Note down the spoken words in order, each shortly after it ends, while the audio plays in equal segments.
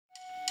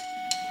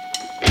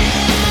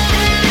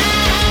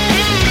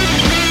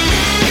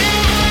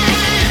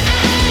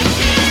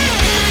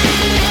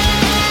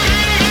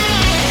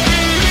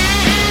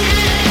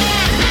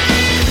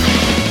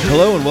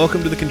and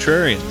welcome to The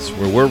Contrarians,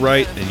 where we're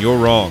right and you're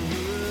wrong.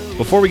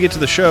 Before we get to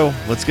the show,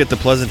 let's get the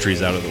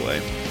pleasantries out of the way.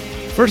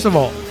 First of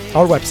all,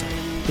 our website.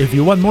 If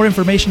you want more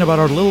information about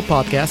our little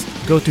podcast,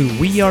 go to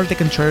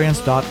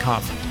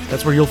wearethecontrarians.com.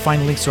 That's where you'll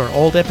find links to our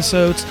old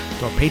episodes,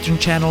 to our Patreon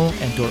channel,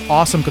 and to our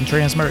awesome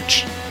Contrarians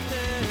merch.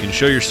 You can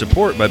show your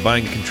support by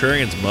buying a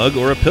Contrarians mug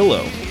or a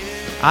pillow.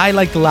 I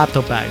like the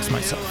laptop bags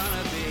myself.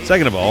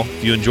 Second of all,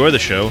 if you enjoy the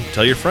show,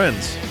 tell your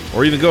friends.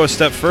 Or even go a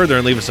step further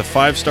and leave us a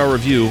 5-star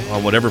review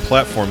on whatever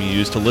platform you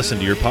use to listen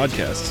to your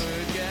podcasts.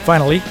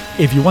 Finally,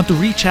 if you want to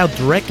reach out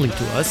directly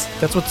to us,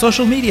 that's what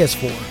social media is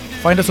for.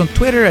 Find us on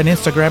Twitter and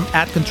Instagram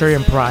at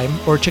Contrarian Prime,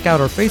 or check out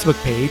our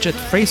Facebook page at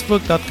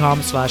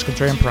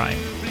facebook.com/Contrarian Prime.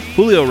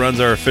 Julio runs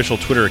our official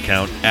Twitter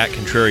account at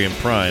Contrarian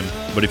Prime,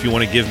 but if you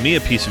want to give me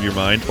a piece of your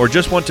mind or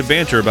just want to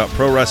banter about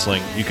pro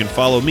wrestling, you can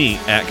follow me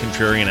at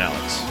Contrarian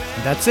Alex.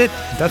 That's it.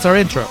 That's our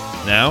intro.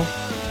 Now,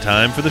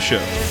 time for the show.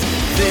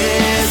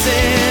 This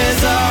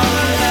is our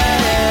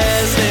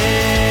lesson.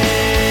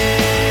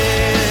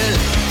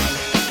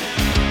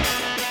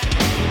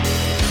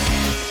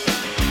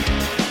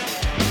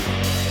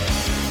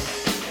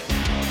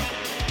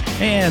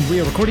 And we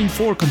are recording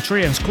for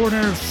Contrarian's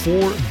Corner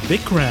for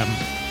Vikram.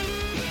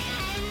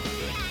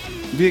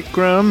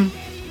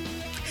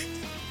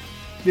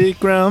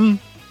 Vikram.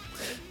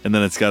 And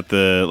then it's got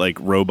the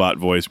robot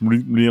voice.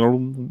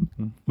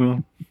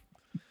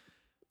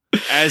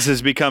 As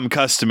has become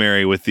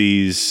customary with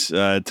these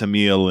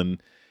Tamil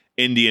and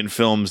Indian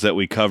films that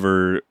we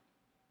cover,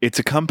 it's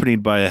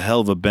accompanied by a hell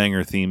of a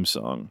banger theme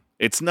song.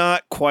 It's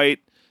not quite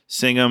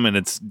Singam, and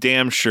it's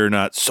damn sure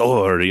not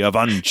Sorry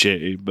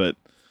Avanche, but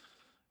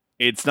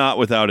it's not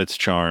without its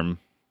charm.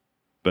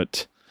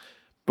 But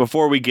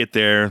before we get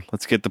there,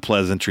 let's get the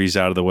pleasantries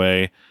out of the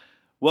way.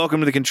 Welcome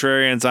to the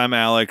Contrarians. I'm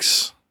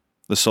Alex.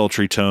 The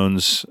sultry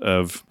tones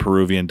of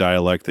Peruvian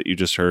dialect that you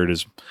just heard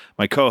is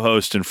my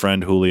co-host and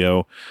friend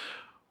Julio.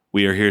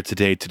 We are here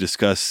today to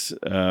discuss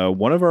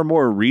one of our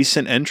more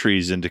recent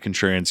entries into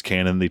Contrarians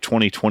canon, the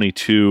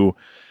 2022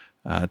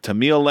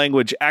 Tamil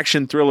language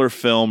action thriller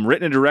film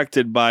written and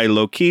directed by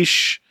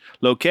Lokesh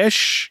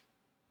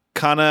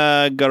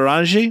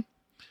Kanagaranji.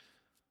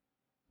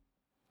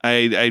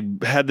 I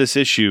had this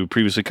issue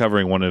previously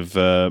covering one of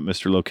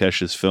Mr.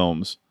 Lokesh's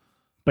films.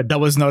 But that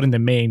was not in the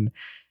main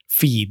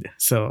feed,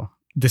 so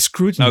the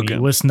scrutiny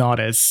was not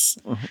as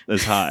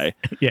high.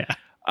 Yeah.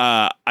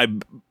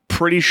 I'm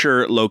pretty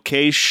sure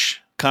Lokesh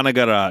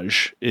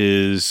Kanagaraj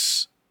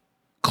is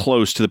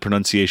close to the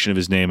pronunciation of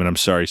his name, and I'm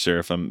sorry, sir,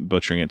 if I'm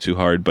butchering it too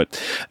hard, but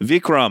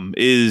Vikram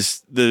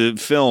is the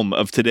film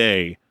of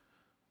today,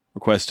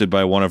 requested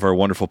by one of our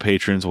wonderful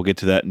patrons. We'll get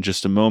to that in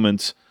just a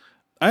moment.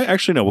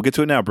 We'll get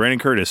to it now. Brandon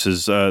Curtis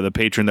is the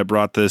patron that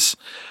brought this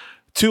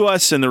to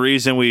us, and the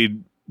reason we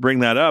bring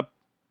that up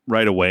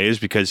right away is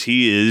because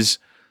he is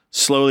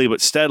slowly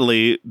but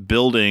steadily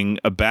building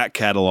a back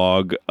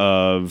catalog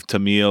of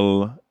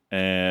Tamil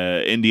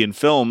Indian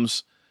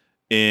films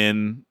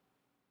in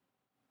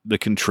the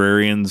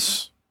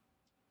Contrarians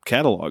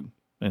catalog.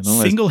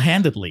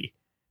 Single-handedly.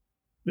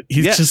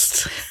 He's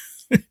just...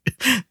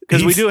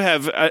 Because we do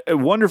have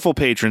wonderful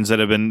patrons that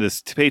have been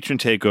this patron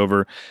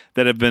takeover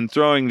that have been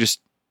throwing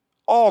just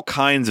all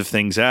kinds of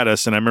things at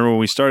us. And I remember when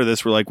we started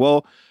this, we're like,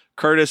 well,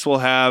 Curtis will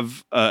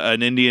have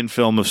an Indian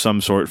film of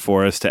some sort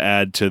for us to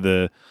add to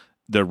the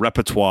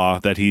repertoire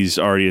that he's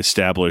already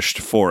established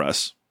for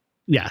us.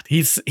 Yeah,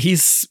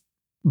 he's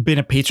been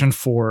a patron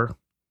for,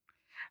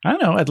 I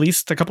don't know, at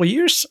least a couple of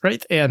years,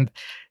 right? And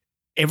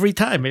every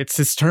time it's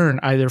his turn,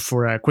 either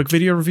for a quick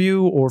video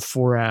review or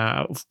for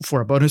a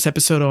bonus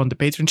episode on the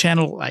Patreon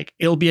channel,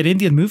 it'll be an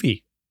Indian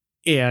movie.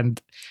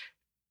 And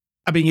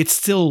I mean, it's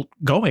still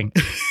going.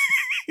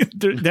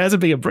 there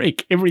hasn't been a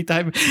break every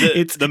time.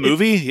 It's the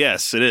movie.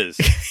 Yes, it is.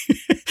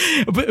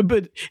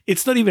 but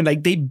it's not even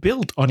like they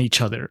build on each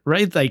other,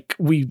 right?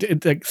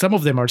 Some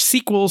of them are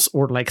sequels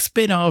or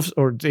spin-offs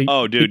or they.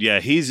 Oh, dude, yeah,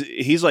 he's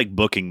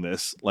booking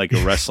this like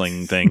a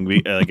wrestling thing,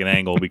 like an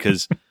angle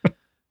because.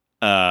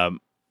 No,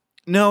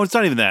 it's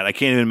not even that. I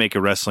can't even make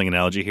a wrestling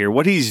analogy here.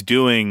 What he's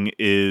doing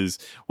is,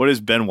 what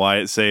does Ben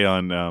Wyatt say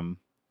on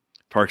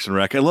Parks and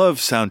Rec? I love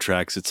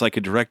soundtracks. It's like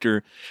a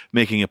director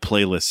making a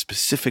playlist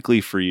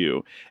specifically for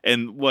you.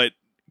 And what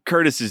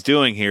Curtis is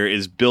doing here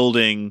is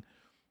building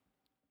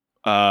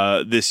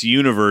this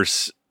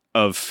universe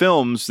of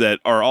films that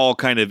are all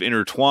kind of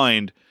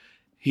intertwined.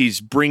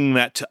 He's bringing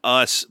that to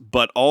us,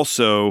 but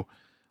also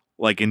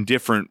in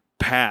different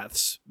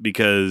paths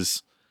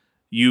because...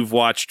 You've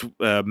watched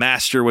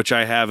Master, which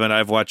I haven't.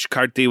 I've watched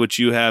Karti, which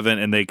you haven't,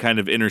 and they kind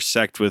of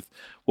intersect with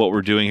what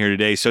we're doing here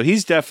today. So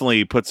he's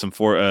definitely put some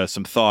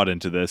thought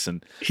into this,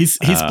 and he's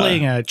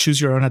playing a choose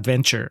your own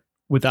adventure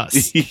with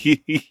us.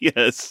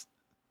 Yes.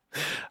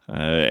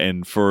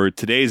 And for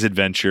today's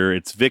adventure,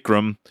 it's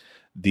Vikram,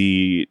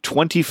 the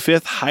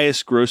 25th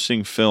highest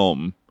grossing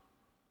film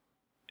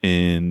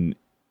in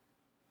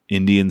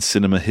Indian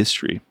cinema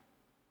history.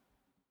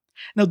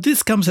 Now,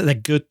 this comes at a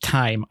good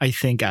time, I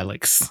think,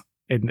 Alex.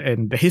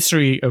 In the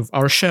history of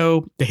our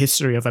show, the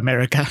history of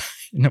America,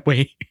 in a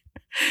way,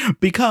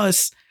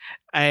 because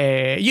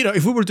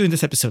if we were doing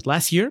this episode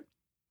last year,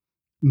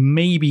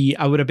 maybe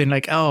I would have been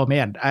like, oh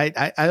man,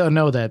 I don't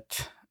know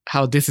that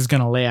how this is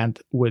going to land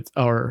with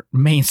our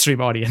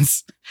mainstream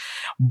audience.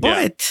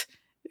 But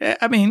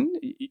I mean,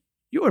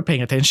 you were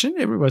paying attention.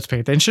 Everyone's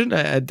paying attention.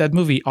 That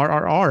movie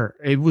RRR,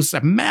 it was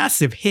a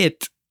massive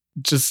hit,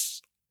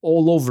 just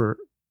all over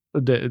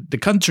the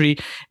country.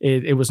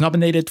 It was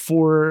nominated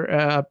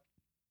for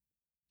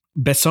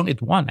Best Song.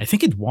 It won. I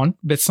think it won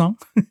Best Song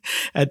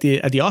at the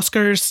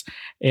Oscars.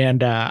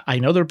 And I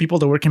know there are people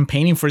that were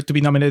campaigning for it to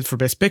be nominated for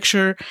Best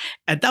Picture.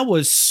 And that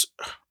was,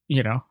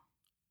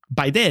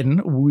 by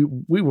then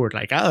we were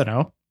like, I don't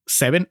know,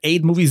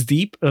 7-8 movies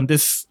deep on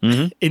this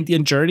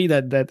Indian journey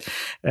that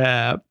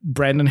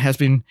Brandon has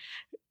been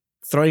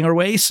throwing our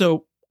way.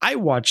 So I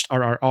watched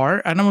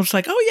RRR and I was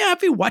like, oh yeah, I've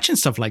been watching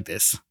stuff like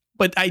this.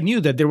 But I knew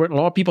that there were a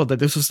lot of people that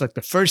this was like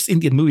the first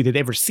Indian movie they'd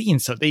ever seen.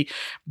 So they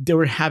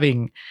were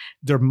having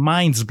their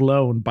minds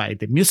blown by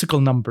the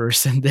musical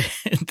numbers and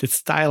the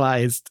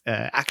stylized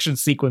action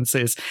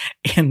sequences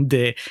and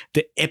the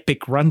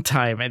epic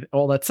runtime and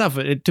all that stuff.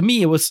 To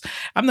me, it was,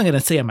 I'm not going to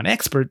say I'm an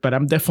expert, but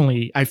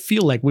I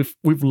feel like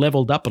we've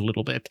leveled up a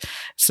little bit.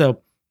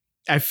 So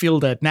I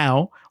feel that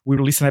now we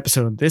release an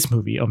episode on this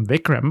movie, on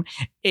Vikram,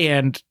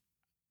 and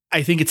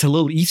I think it's a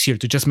little easier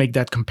to just make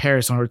that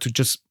comparison or to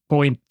just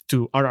point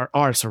to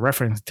RRR as a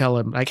reference, tell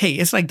them like, hey,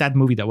 it's like that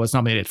movie that was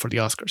nominated for the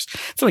Oscars.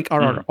 It's like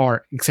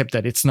RRR, except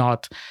that it's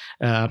not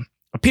a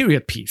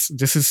period piece.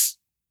 This is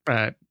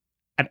an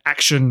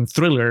action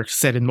thriller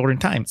set in modern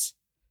times.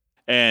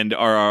 And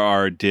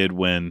RRR did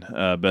win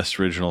Best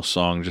Original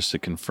Song, just to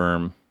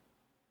confirm,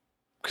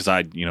 because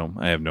I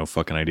have no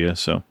fucking idea.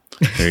 So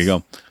there you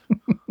go.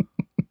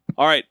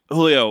 All right,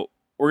 Julio,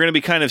 we're going to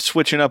be kind of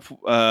switching up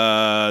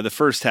the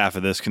first half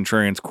of this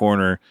Contrarian's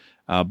Corner.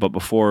 But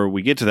before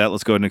we get to that,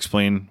 let's go ahead and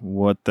explain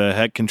what the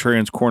heck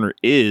Contrarian's Corner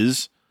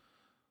is.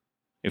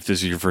 If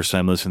this is your first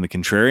time listening to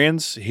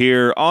Contrarians,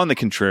 here on the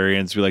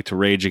Contrarians, we like to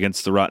rage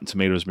against the Rotten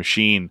Tomatoes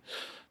machine.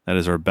 That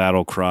is our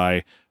battle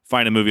cry.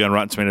 Find a movie on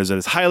Rotten Tomatoes that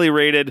is highly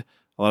rated,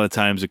 a lot of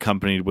times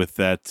accompanied with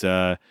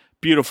that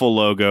beautiful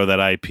logo, that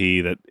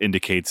IP that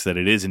indicates that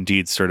it is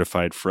indeed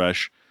certified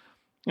fresh.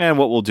 And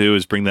what we'll do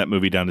is bring that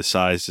movie down to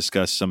size,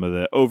 discuss some of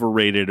the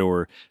overrated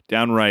or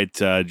downright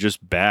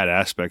just bad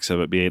aspects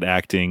of it, be it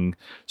acting,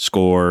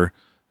 score,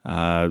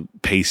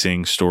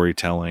 pacing,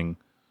 storytelling,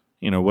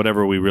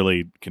 whatever we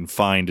really can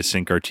find to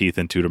sink our teeth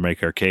into to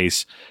make our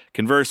case.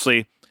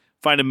 Conversely,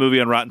 find a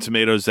movie on Rotten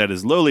Tomatoes that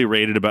is lowly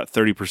rated, about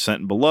 30%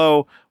 and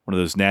below, one of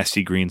those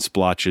nasty green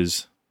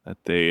splotches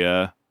that they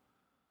are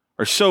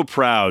so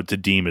proud to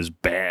deem as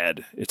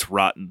bad. It's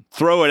rotten.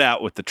 Throw it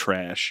out with the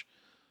trash.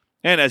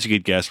 And as you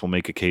could guess, we'll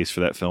make a case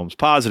for that film's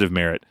positive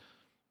merit.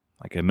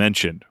 Like I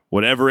mentioned,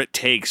 whatever it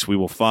takes, we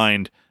will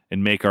find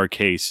and make our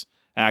case.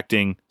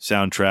 Acting,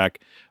 soundtrack,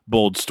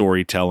 bold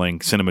storytelling,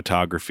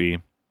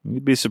 cinematography.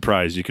 You'd be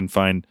surprised. You can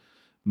find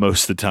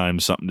most of the time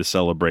something to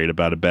celebrate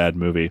about a bad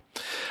movie.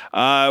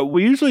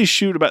 We usually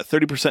shoot about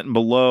 30% and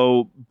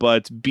below,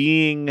 but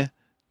being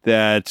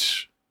that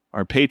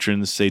our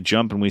patrons say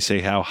jump and we say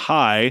how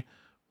high,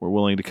 we're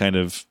willing to kind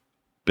of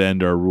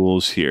bend our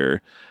rules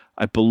here.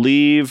 I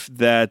believe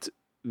that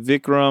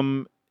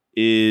Vikram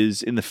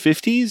is in the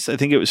 50s. I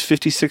think it was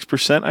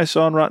 56% I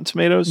saw on Rotten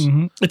Tomatoes.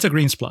 Mm-hmm. It's a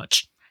green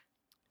splotch.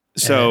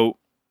 So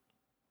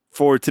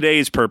for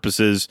today's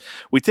purposes,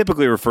 we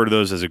typically refer to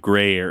those as a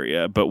gray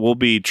area, but we'll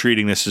be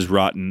treating this as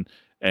rotten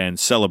and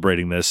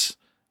celebrating this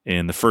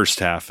in the first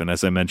half. And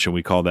as I mentioned,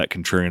 we call that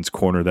Contrarian's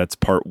Corner. That's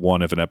part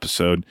 1 of an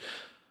episode.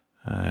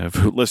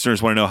 If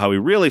listeners want to know how we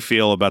really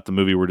feel about the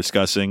movie we're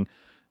discussing,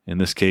 in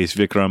this case,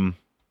 Vikram,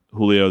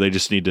 Julio, they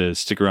just need to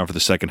stick around for the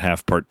second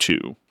half, part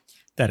 2.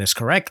 That is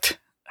correct.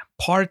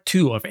 Part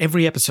 2 of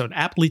every episode,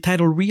 aptly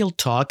titled Real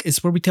Talk,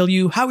 is where we tell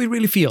you how we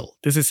really feel.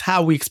 This is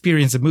how we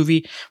experience the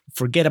movie. We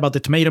forget about the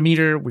tomato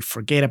meter. We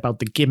forget about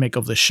the gimmick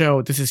of the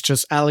show. This is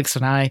just Alex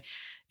and I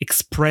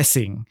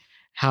expressing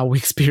how we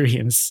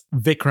experience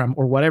Vikram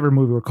or whatever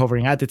movie we're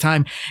covering at the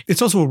time.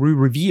 It's also where we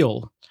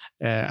reveal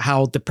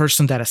how the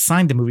person that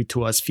assigned the movie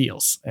to us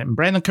feels. And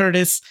Brandon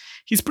Curtis,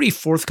 he's pretty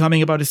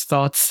forthcoming about his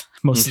thoughts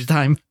most of the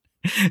time.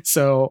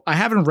 So I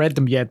haven't read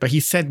them yet, but he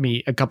sent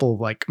me a couple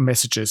of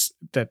messages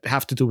that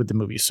have to do with the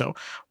movie. So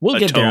we'll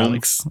get there,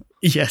 Alex.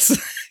 Yes.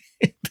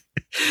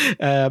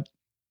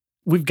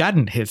 We've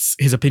gotten his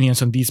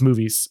opinions on these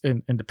movies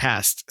in the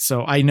past.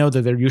 So I know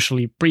that they're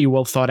usually pretty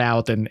well thought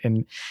out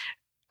and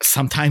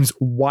sometimes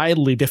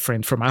wildly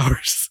different from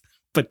ours.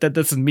 But that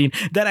doesn't mean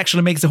that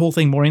actually makes the whole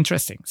thing more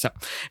interesting. So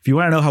if you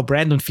want to know how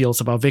Brandon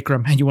feels about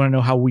Vikram and you want to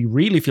know how we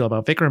really feel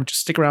about Vikram, just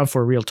stick around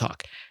for a real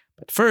talk.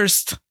 But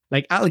first,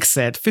 like Alex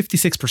said,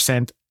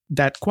 56%,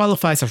 that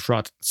qualifies as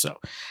rotten. So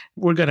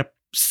we're going to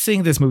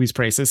sing this movie's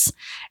praises.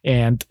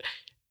 And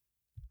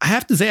I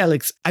have to say,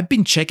 Alex, I've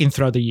been checking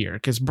throughout the year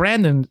because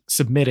Brandon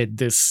submitted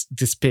this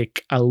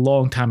pick a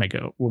long time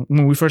ago.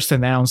 When we first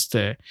announced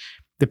the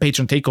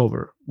patron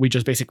takeover, we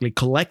just basically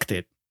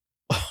collected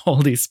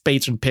all these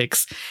patron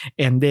picks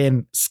and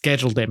then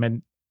scheduled them.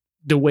 And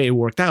the way it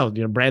worked out,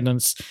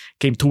 Brandon's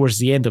came towards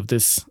the end of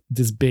this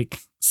big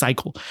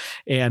cycle.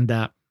 And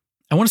I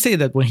want to say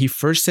that when he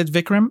first said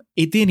Vikram,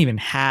 it didn't even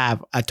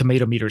have a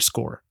tomato meter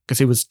score because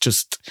it was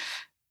just,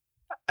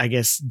 I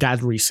guess,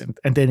 that recent.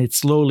 And then it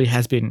slowly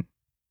has been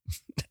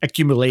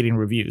accumulating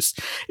reviews.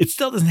 It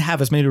still doesn't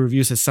have as many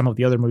reviews as some of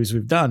the other movies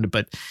we've done,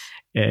 but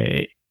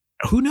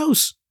who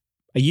knows?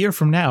 A year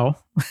from now,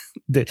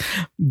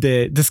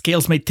 the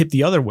scales may tip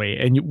the other way,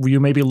 and you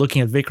may be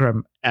looking at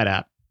Vikram at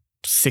a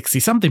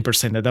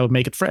 60-something%. That would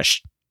make it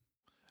fresh.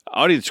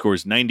 Audience score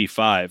is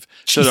 95.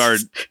 So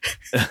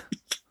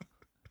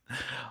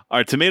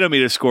our tomato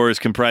meter score is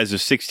comprised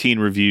of 16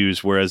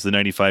 reviews, whereas the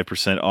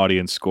 95%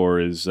 audience score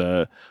is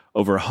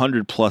over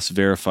 100 plus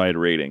verified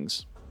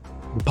ratings.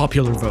 The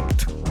popular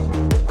vote.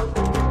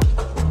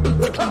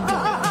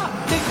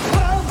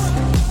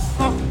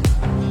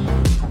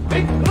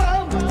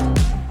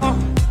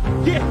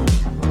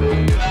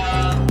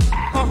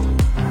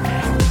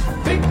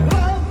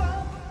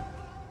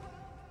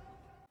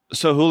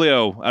 So,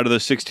 Julio, out of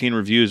those 16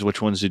 reviews,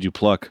 which ones did you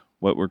pluck?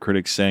 What were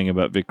critics saying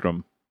about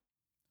Vikram?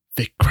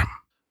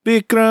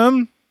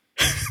 Vikram.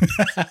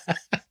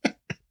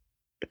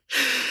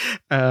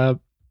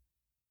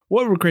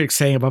 What were critics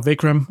saying about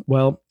Vikram?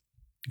 Well,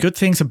 good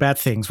things and bad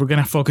things. We're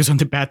going to focus on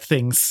the bad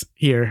things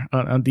here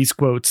on these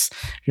quotes.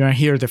 You're going to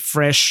hear the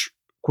fresh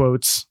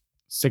quotes.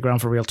 Stick around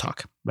for real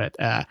talk. But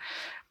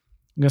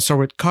I'm going to start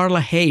with Carla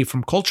Hay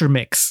from Culture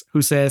Mix,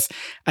 who says,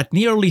 at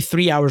nearly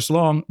 3 hours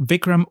long,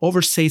 Vikram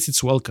overstays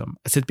its welcome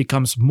as it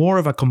becomes more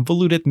of a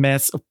convoluted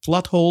mess of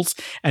plot holes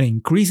and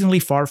increasingly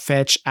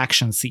far-fetched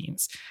action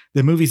scenes.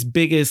 The movie's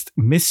biggest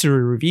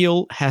mystery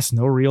reveal has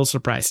no real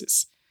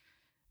surprises.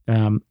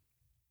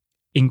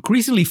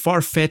 Increasingly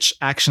far-fetched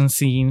action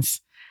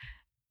scenes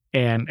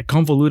and a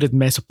convoluted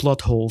mess of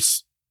plot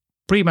holes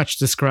pretty much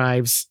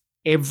describes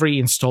every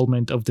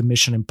installment of the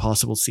Mission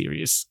Impossible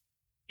series.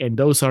 And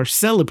those are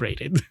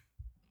celebrated.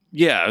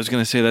 Yeah, I was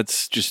going to say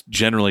that's just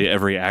generally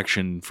every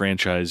action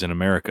franchise in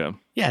America.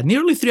 Yeah,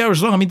 nearly 3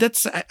 hours long. I mean,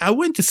 I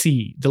went to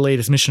see the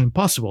latest Mission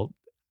Impossible.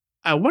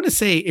 I want to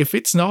say if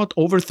it's not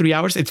over 3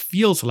 hours, it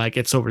feels like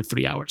it's over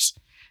 3 hours.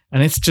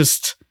 And it's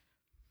just,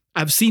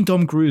 I've seen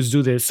Tom Cruise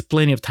do this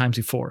plenty of times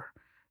before.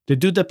 The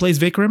dude that plays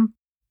Vikram,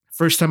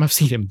 first time I've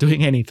seen him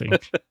doing anything.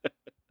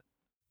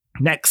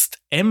 Next,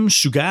 M.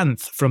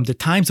 Shuganth from the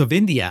Times of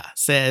India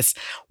says,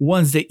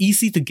 once the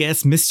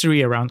easy-to-guess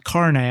mystery around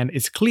Karnan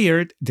is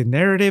cleared, the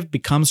narrative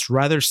becomes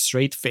rather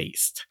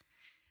straight-faced.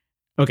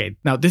 Okay,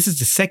 now this is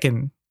the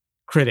second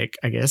critic,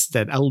 I guess,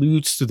 that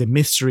alludes to the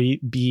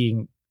mystery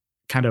being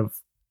kind of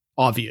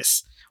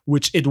obvious,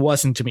 which it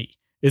wasn't to me.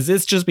 Is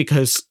this just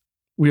because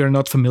we are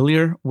not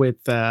familiar with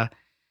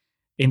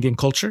Indian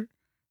culture?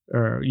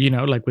 Or,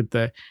 like with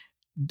the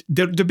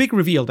big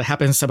reveal that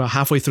happens about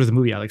halfway through the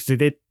movie, Alex,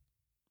 did it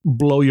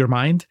blow your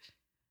mind?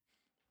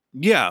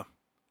 Yeah.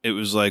 It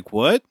was like,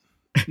 what?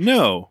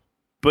 No.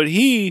 But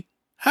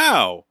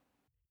how?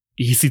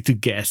 Easy to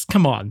guess.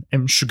 Come on,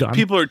 M. Shugan.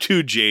 People are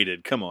too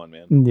jaded. Come on,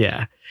 man.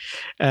 Yeah.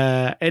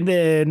 And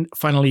then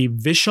finally,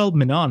 Vishal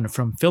Menon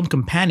from Film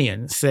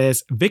Companion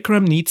says,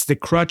 Vikram needs the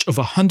crutch of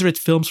 100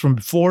 films from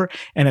before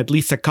and at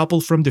least a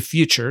couple from the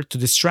future to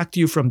distract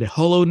you from the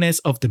hollowness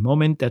of the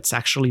moment that's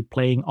actually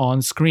playing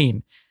on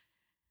screen.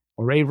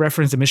 Already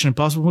referenced the Mission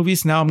Impossible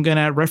movies. Now I'm going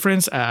to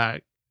reference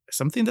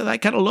something that I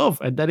kind of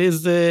love, and that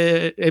is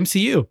the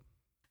MCU.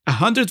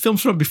 100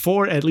 films from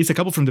before, at least a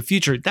couple from the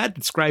future. That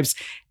describes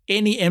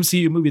any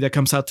MCU movie that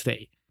comes out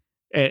today,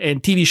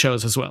 and TV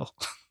shows as well.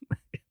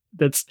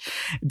 That's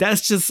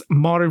just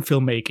modern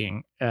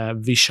filmmaking,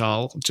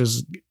 Vishal.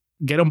 Just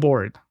get on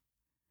board.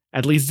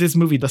 At least this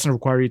movie doesn't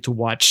require you to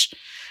watch,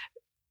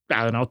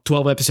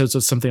 12 episodes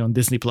of something on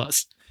Disney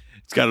Plus.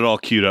 It's got it all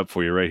queued up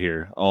for you right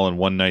here, all in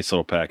one nice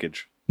little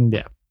package.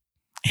 Yeah.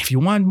 If you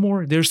want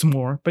more, there's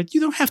more, but you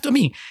don't have to. I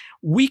mean,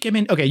 we came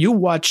in. Okay, you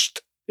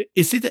watched.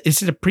 Is it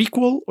a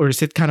prequel or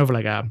is it kind of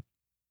like a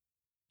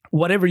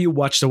whatever you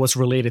watched that was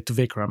related to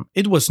Vikram?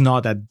 It was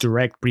not a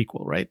direct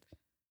prequel, right?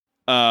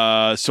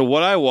 So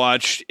what I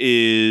watched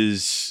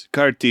is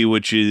Karti,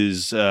 which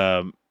is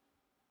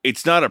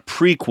it's not a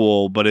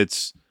prequel, but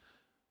it's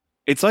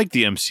like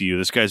the MCU.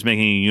 This guy's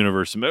making a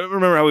universe.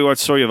 Remember how we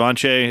watched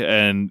Soyavance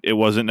and it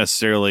wasn't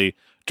necessarily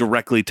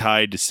directly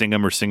tied to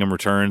Singham or Singham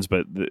Returns,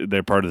 but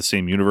they're part of the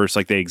same universe,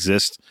 like they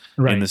exist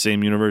in the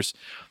same universe.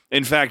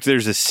 In fact,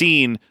 there's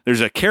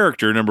a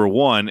character, number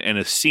one, and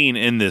a scene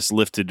in this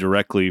lifted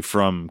directly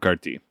from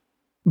Karti.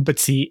 But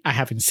see, I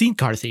haven't seen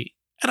Karti,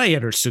 and I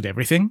understood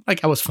everything.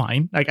 Like, I was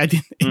fine. Like,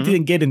 it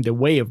didn't get in the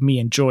way of me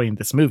enjoying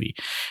this movie.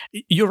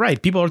 You're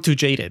right, people are too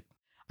jaded.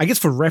 I guess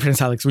for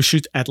reference, Alex, we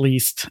should at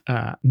least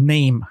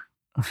name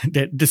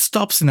the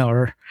stops in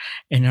our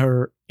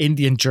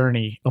Indian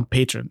journey on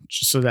Patreon,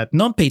 just so that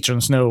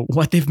non-patrons know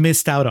what they've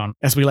missed out on,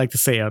 as we like to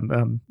say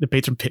on the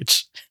patron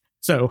pitch.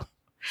 So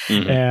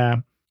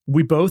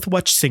we both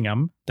watched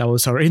Singham. That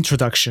was our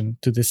introduction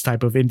to this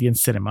type of Indian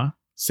cinema.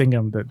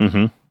 Singham,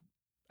 the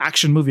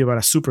action movie about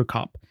a super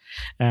cop.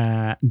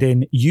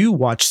 Then you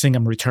watched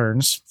Singham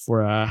Returns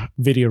for a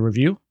video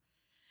review.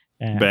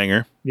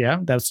 Banger. Yeah,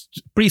 that's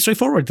pretty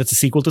straightforward. That's a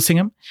sequel to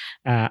Singham.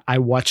 I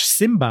watched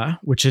Simba,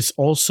 which is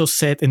also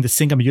set in the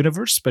Singham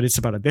universe, but it's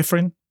about a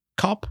different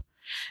cop.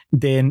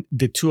 Then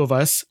the two of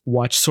us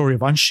watched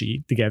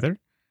Suryavanshi together,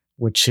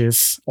 which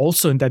is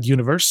also in that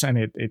universe, and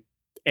it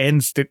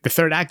ends. The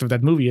third act of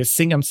that movie is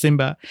Singham,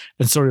 Simba,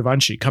 and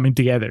Suryavanshi coming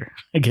together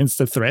against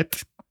the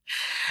threat.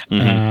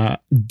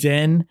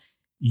 Then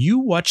you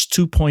watched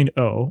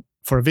 2.0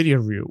 for a video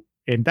review.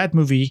 In that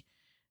movie,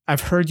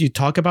 I've heard you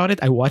talk about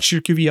it. I watched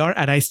your QVR,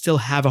 and I still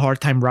have a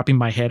hard time wrapping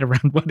my head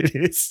around what it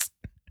is.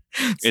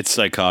 It's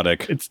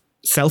psychotic. It's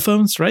cell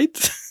phones,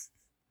 right?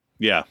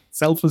 Yeah.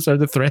 Cell phones are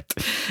the threat.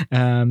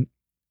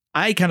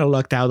 I kind of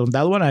lucked out on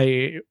that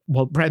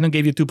one. Brandon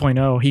gave you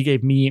 2.0. He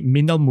gave me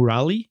Minal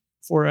Murali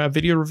for a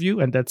video review,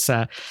 and that's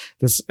a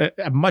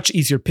much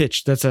easier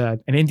pitch. That's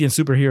an Indian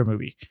superhero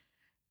movie,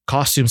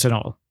 costumes and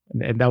all,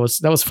 and that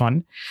was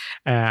fun.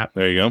 There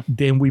you go.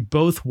 Then we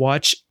both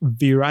watched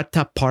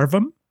Virata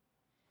Parvam,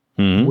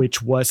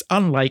 which was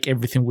unlike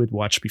everything we'd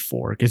watched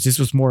before, because this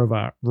was more of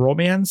a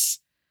romance,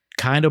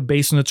 kind of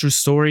based on a true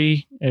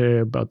story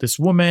about this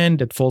woman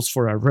that falls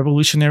for a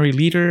revolutionary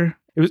leader.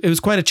 It was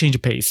quite a change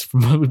of pace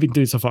from what we've been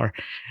doing so far.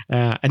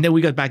 And then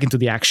we got back into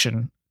the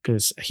action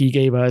because he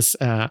gave us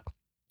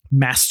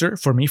Master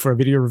for me for a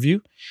video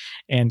review,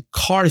 and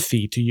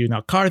Karthi to you.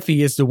 Now, Karthi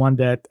is the one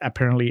that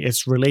apparently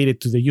is related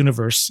to the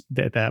universe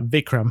that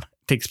Vikram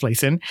takes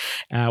place in,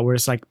 where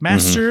it's like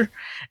Master.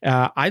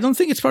 I don't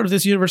think it's part of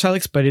this universe,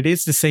 Alex, but it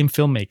is the same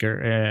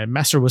filmmaker.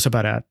 Master was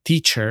about a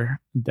teacher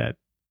that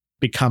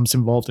becomes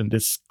involved in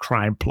this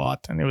crime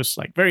plot, and it was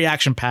like very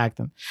action-packed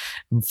and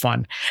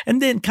fun.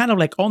 And then kind of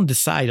like on the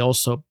side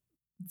also,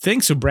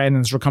 thanks to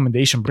Brandon's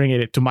recommendation, bringing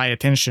it to my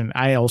attention,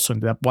 I also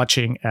ended up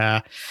watching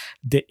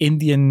the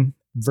Indian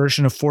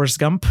version of Forrest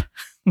Gump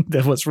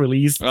that was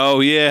released. Oh,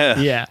 yeah.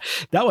 Yeah.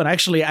 That one,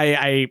 actually,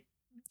 I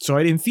saw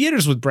it in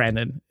theaters with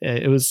Brandon.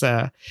 It was,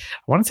 I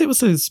want to say it was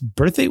his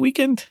birthday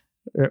weekend.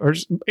 Or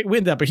it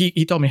went up, but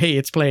he told me, hey,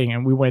 it's playing,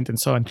 and we went and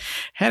saw it.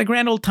 Had a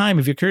grand old time.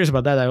 If you're curious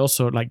about that, I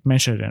also like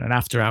mentioned it in an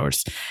after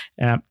hours.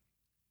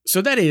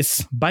 So that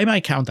is, by my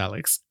count,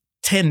 Alex,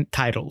 10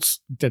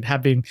 titles that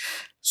have been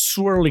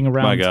swirling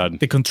around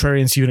the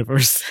Contrarians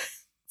universe.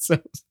 so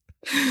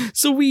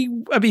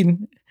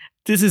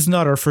this is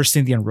not our first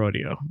Indian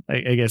rodeo.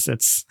 I guess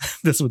that's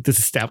what this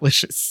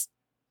establishes.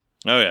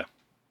 Oh, yeah.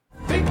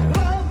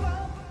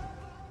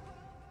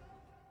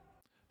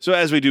 So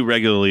as we do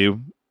regularly,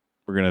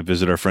 we're going to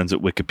visit our friends at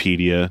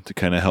Wikipedia to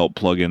kind of help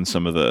plug in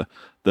some of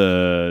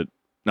the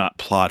not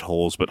plot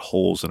holes, but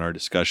holes in our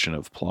discussion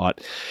of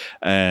plot.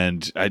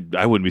 And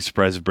I wouldn't be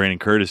surprised if Brandon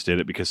Curtis did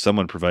it, because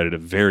someone provided a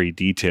very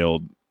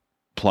detailed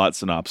plot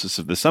synopsis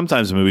of this.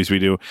 Sometimes the movies we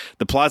do,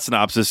 the plot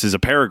synopsis is a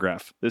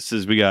paragraph.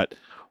 We got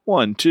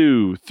 1,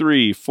 2,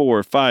 3,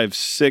 4, 5,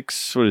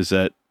 6. What is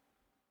that?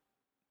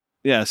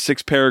 Yeah,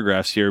 6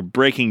 paragraphs here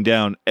breaking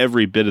down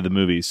every bit of the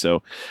movie.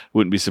 So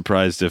wouldn't be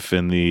surprised if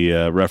in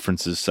the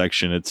references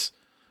section it's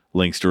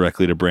links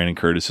directly to Brandon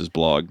Curtis's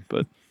blog.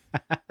 But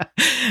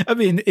I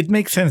mean, it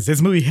makes sense.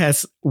 This movie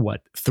has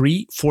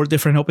 3, 4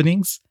 different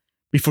openings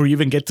before you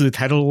even get to the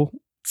title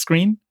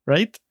screen,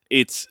 right?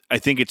 I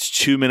think it's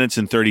 2 minutes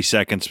and 30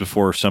 seconds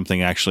before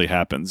something actually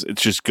happens.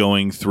 It's just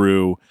going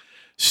through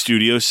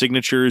studio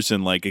signatures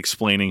and like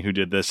explaining who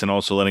did this, and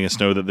also letting us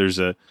know that there's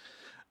a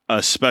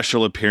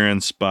special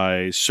appearance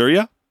by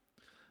Surya,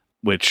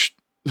 which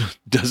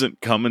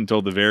doesn't come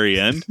until the very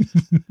end.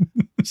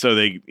 So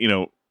they,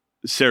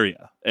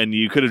 Surya, and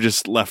you could have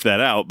just left that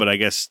out, but I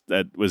guess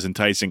that was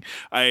enticing.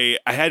 I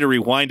had to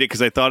rewind it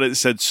because I thought it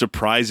said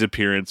surprise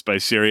appearance by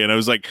Surya, and I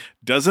was like,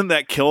 doesn't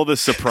that kill the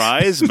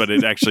surprise? But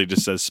it actually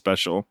just says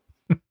special.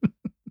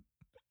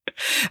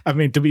 I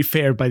mean, to be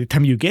fair, by the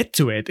time you get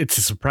to it, it's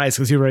a surprise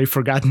because you've already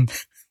forgotten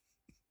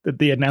that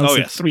they announced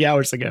it 3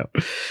 hours ago.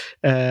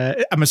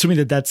 I'm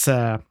assuming that's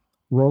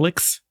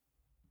Rolex.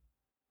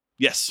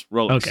 Yes,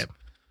 Rolex. Okay.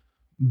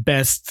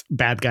 Best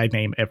bad guy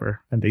name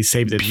ever, and they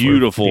saved it.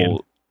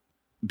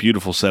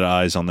 Beautiful set of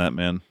eyes on that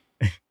man.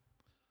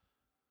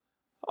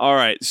 All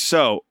right,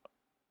 so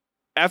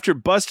after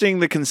busting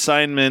the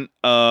consignment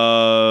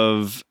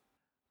of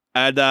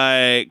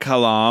Adai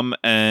Kalam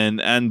and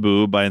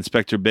Anbu by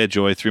Inspector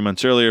Bejoy 3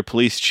 months earlier,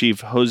 Police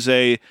Chief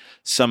Jose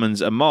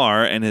summons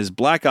Amar and his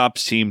Black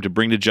Ops team to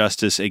bring to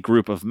justice a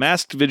group of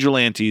masked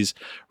vigilantes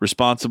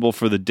responsible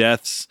for the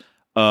deaths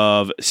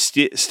of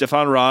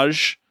Stefan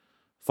Raj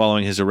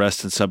following his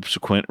arrest and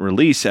subsequent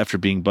release after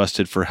being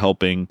busted for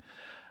helping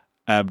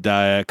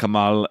Abdai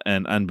Kamal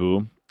and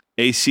Anbu,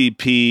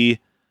 ACP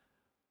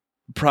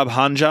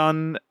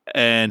Prabhanjan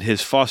and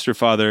his foster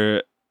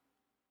father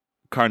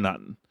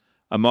Karnan.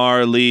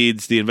 Amar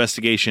leads the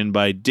investigation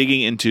by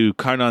digging into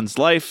Karnan's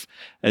life,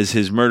 as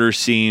his murder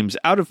seems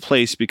out of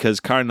place because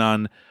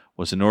Karnan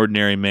was an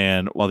ordinary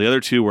man, while the other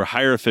two were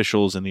higher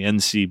officials in the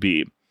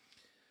NCB.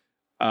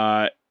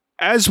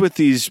 As with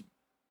these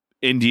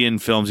Indian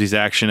films, these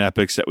action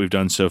epics that we've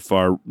done so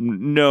far,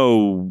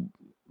 no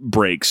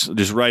breaks,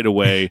 just right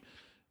away.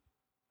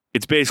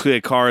 It's basically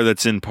a car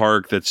that's in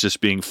park that's just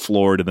being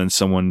floored, and then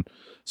someone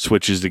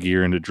switches the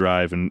gear into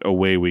drive, and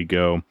away we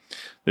go.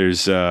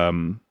 There's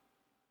an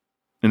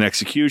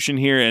execution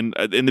here, and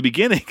in the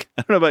beginning,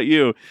 I don't know about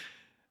you,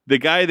 the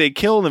guy they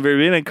kill in the very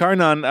beginning,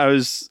 Karnan,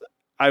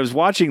 I was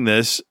watching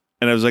this,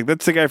 and I was like,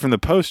 that's the guy from the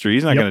poster.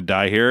 He's not going to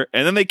die here.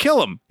 And then they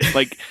kill him.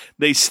 Like,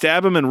 they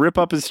stab him and rip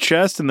up his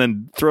chest and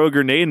then throw a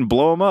grenade and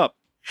blow him up.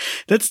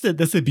 That's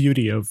the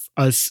beauty of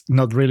us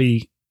not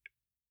really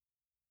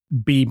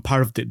being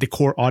part of the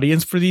core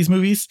audience for these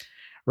movies,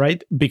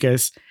 right?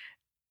 Because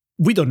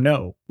we don't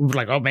know. We're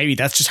like, oh, maybe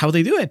that's just how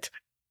they do it.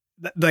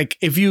 Like,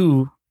 if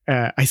you,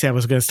 I said I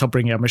was going to stop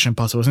bringing up Mission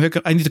Impossible.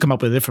 I need to come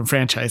up with a different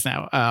franchise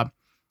now.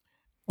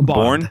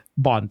 Bond,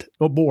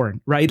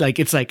 right? Like,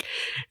 it's like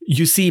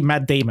you see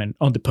Matt Damon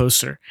on the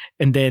poster,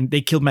 and then they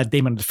kill Matt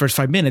Damon in the first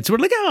 5 minutes. We're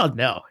like, oh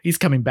no, he's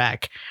coming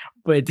back.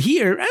 But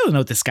here, I don't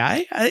know this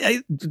guy.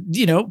 I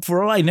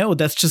for all I know,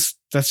 that's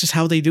just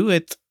how they do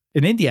it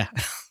in India.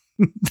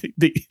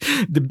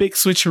 the big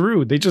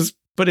switcheroo. They just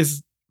put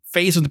his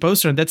face on the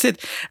poster, and that's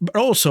it. But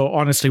also,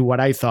 honestly, what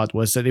I thought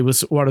was that it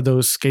was one of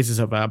those cases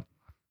of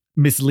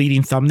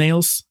misleading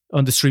thumbnails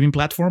on the streaming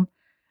platform.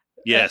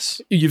 Yes.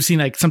 You've seen,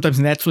 like, sometimes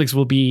Netflix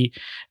will be,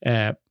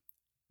 I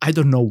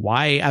don't know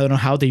why, I don't know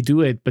how they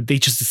do it, but they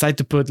just decide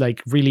to put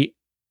like really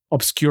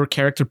obscure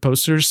character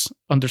posters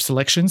on their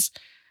selections.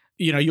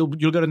 You'll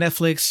go to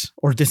Netflix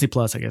or Disney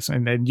Plus, I guess,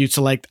 and then you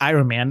select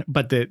Iron Man,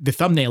 but the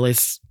thumbnail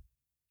is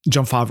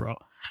Jon Favreau.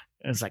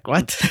 And it's like,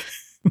 what?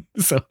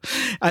 So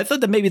I thought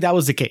that maybe that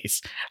was the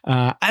case.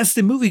 As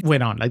the movie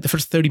went on, like the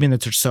first 30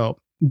 minutes or so,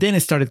 then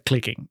it started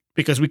clicking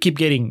because we keep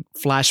getting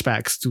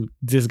flashbacks to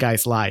this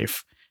guy's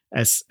life.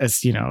 As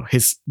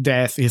his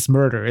death, his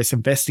murder is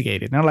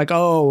investigated. And I'm like,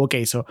 oh,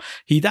 okay, so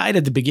he died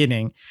at the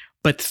beginning,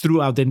 but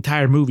throughout the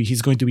entire movie,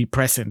 he's going to be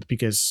present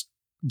because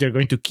they're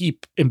going to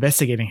keep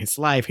investigating his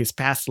life, his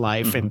past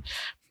life, and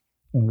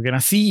we're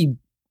gonna see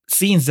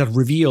scenes that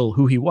reveal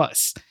who he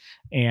was.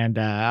 And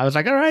I was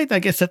like, all right, I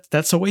guess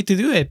that's a way to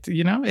do it,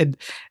 And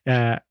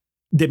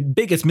the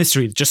biggest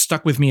mystery that just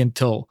stuck with me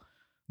until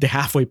the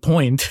halfway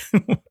point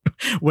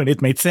when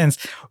it made sense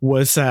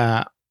was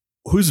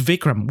who's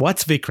Vikram?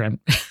 What's Vikram?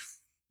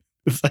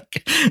 It's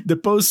like the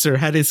poster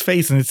had his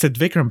face and it said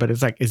Vikram, but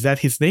it's like, is that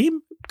his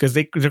name? Because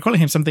they're calling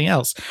him something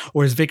else.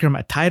 Or is Vikram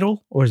a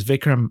title? Or is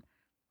Vikram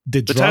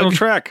the drug? Title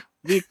track?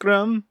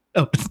 Vikram.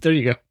 Oh, there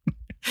you go.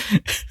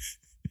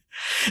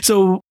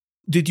 So,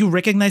 did you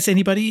recognize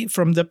anybody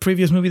from the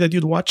previous movie that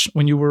you'd watched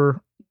when we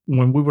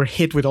were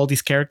hit with all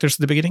these characters at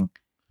the beginning?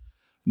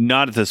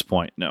 Not at this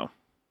point, no.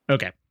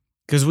 Okay,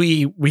 because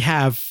we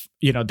have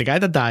the guy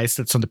that dies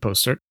that's on the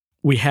poster.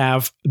 We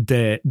have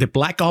the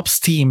Black Ops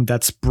team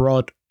that's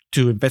brought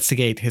to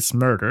investigate his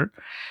murder.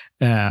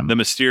 The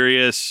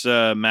mysterious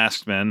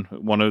masked man,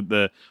 one of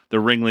the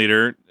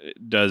ringleader,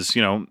 does,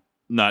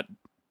 not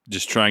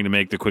just trying to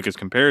make the quickest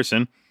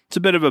comparison. It's a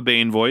bit of a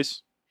Bane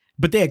voice.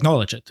 But they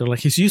acknowledge it. They're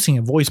like, he's using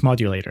a voice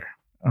modulator.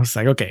 I was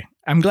like, okay,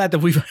 I'm glad that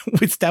we've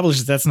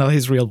established that's not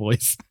his real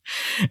voice.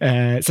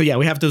 So yeah,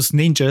 we have those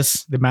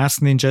ninjas, the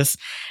masked ninjas.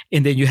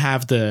 And then you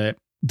have the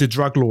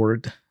drug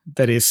lord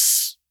that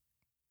is,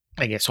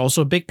 I guess,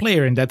 also a big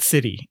player in that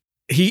city.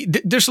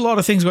 There's a lot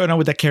of things going on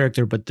with that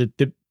character, but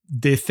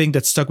the thing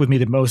that stuck with me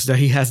the most is that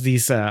he has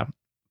these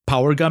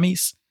power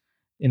gummies,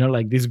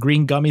 like these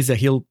green gummies that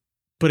he'll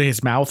put in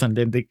his mouth, and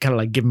then they kind of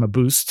like give him a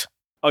boost.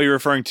 Oh, you're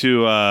referring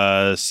to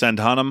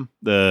Sandhanam,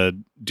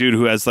 the dude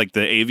who has like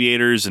the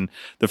aviators, and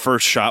the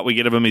first shot we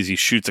get of him is he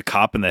shoots a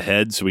cop in the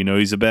head, so we know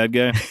he's a bad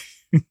guy.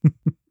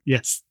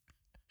 Yes,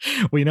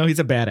 we know he's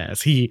a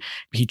badass. He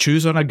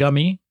chews on a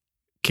gummy,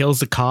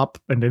 kills the cop,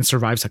 and then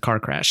survives a car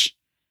crash.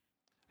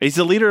 He's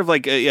the leader of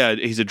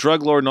he's a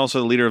drug lord and also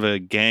the leader of a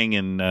gang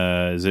in,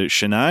 is it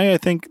Chennai? I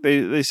think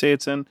they say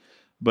it's in.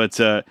 But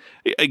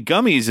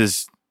gummies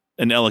is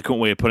an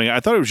eloquent way of putting it. I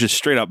thought it was just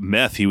straight up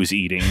meth he was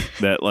eating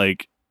that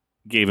like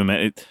gave him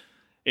it.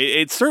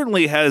 It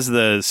certainly has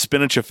the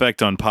spinach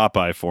effect on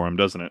Popeye for him,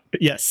 doesn't it?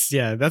 Yes,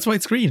 yeah, that's why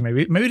it's green.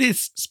 Maybe it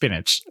is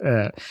spinach.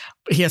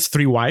 He has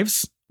 3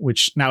 wives,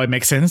 which now it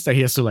makes sense that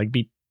he has to like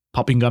be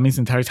popping gummies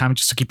the entire time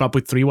just to keep up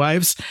with 3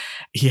 wives.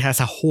 He has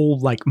a whole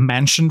like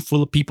mansion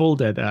full of people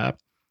that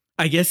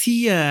I guess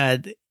he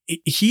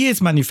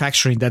is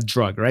manufacturing that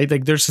drug, right?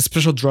 Like there's a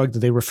special drug that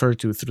they refer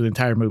to through the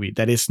entire movie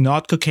that is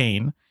not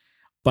cocaine,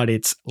 but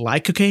it's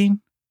like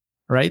cocaine,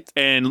 right?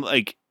 And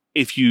like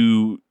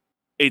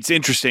it's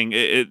interesting.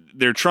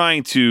 They're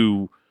trying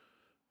to,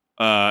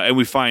 and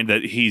we find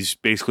that he's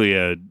basically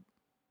a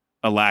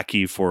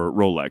lackey for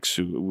Rolex,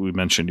 who we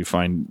mentioned. You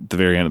find at the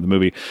very end of the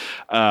movie.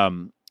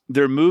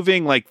 They're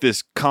moving like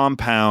this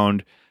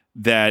compound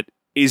that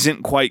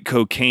isn't quite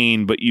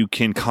cocaine, but you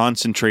can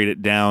concentrate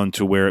it down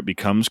to where it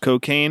becomes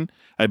cocaine.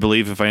 I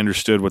believe, if I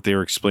understood what they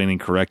were explaining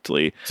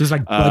correctly. So it's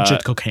like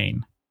budget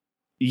cocaine.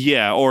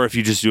 Yeah, or if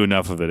you just do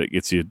enough of it, it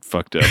gets you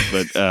fucked up.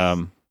 But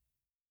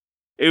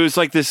it was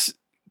like this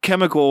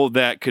chemical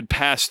that could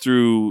pass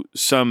through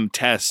some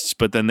tests,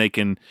 but then they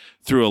can,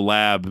 through a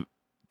lab,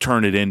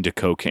 turn it into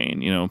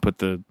cocaine. Put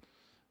the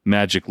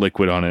magic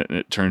liquid on it, and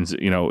it turns,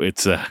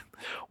 it's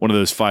one of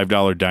those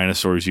 $5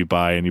 dinosaurs you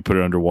buy and you put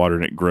it underwater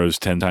and it grows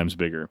 10 times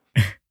bigger.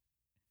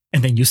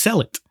 And then you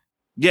sell it.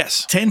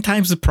 Yes. 10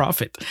 times the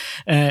profit.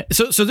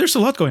 So there's a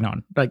lot going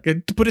on. Like,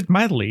 to put it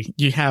mildly,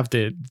 you have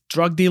the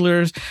drug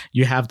dealers,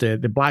 you have the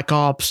black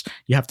ops,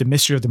 you have the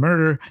mystery of the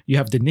murder, you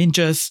have the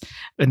ninjas,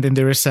 and then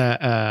there is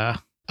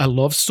a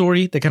love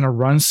story that kind of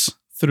runs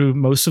through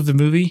most of the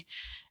movie.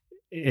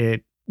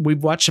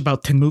 We've watched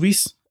about 10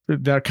 movies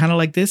that are kind of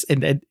like this,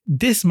 and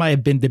this might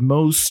have been the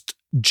most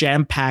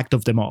jam-packed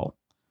of them all.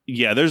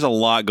 Yeah, there's a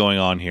lot going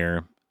on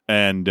here.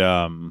 And we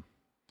kind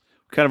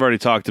of already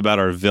talked about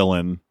our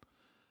villain,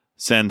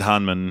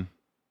 Sandhanman,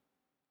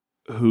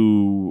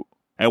 who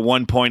at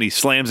one point he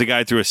slams a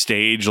guy through a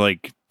stage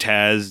like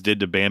Taz did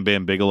to Bam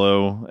Bam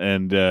Bigelow.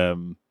 And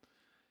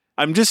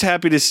I'm just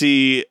happy to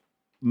see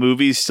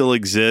movies still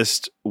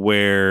exist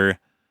where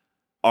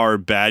our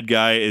bad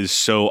guy is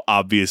so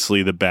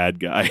obviously the bad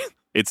guy.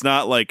 It's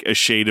not like a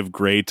shade of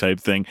gray type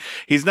thing.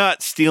 He's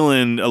not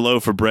stealing a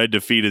loaf of bread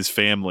to feed his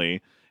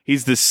family.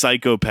 He's this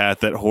psychopath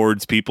that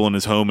hoards people in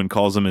his home and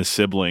calls them his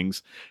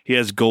siblings. He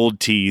has gold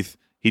teeth.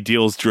 He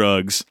deals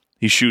drugs.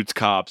 He shoots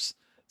cops.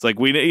 It's like,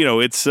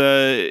 it's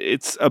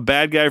a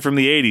bad guy from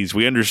the 80s.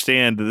 We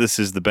understand that this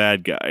is the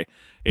bad guy.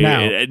 Now,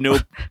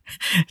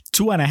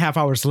 2.5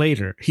 hours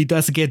later, he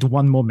does get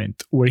one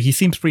moment where he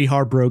seems pretty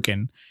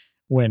heartbroken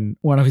when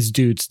one of his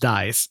dudes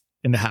dies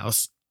in the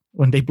house.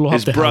 When they blow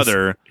up the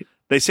brother. house.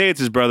 They say it's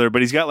his brother,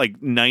 but he's got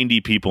like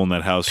 90 people in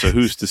that house. So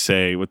who's to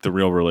say what the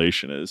real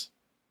relation is?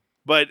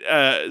 But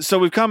so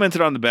we've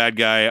commented on the bad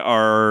guy.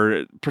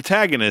 Our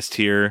protagonist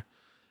here,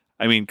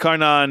 I mean,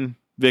 Karnan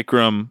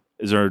Vikram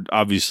is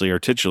obviously our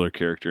titular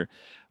character.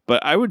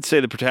 But I would say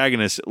the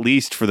protagonist, at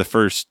least for the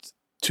first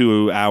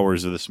 2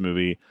 hours of this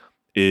movie,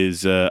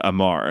 is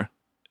Amar,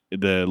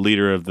 the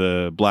leader of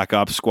the Black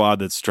Ops squad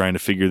that's trying to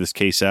figure this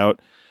case out.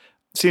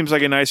 Seems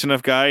like a nice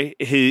enough guy.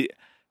 He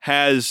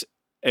has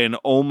an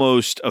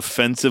almost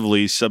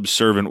offensively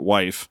subservient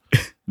wife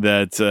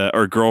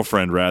or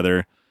girlfriend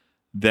rather,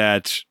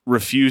 that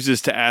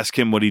refuses to ask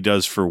him what he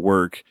does for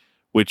work,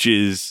 which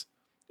is,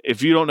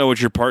 if you don't know what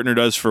your partner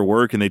does for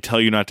work and they tell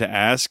you not to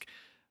ask,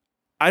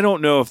 I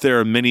don't know if there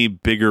are many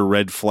bigger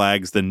red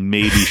flags than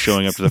maybe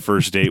showing up to the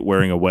first date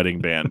wearing a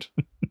wedding band.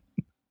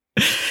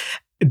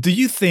 Do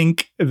you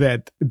think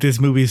that this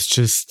movie is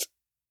just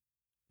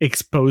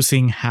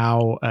exposing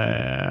how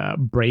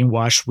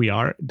brainwashed we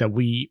are, that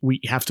we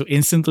have to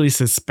instantly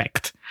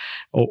suspect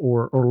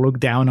or look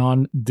down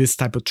on this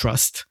type of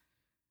trust?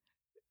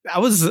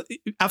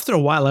 After a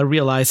while, I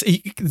realized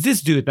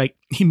this dude, like,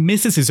 he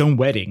misses his own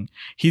wedding.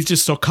 He's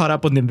just so caught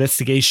up on the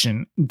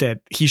investigation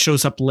that he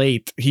shows up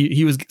late.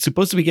 He was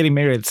supposed to be getting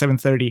married at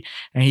 7:30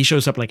 and he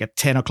shows up like at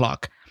 10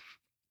 o'clock.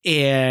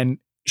 And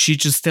she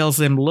just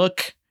tells him,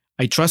 look,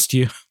 I trust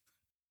you.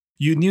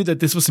 You knew that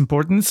this was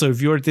important, so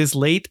if you're this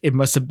late, there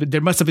must have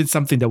been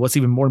something that was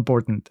even more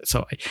important.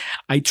 So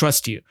I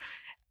trust you.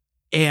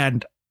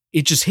 And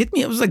it just hit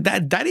me. I was like,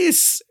 that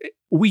is,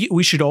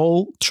 we should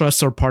all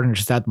trust our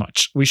partners that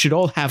much. We should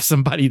all have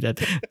somebody that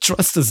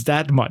trusts us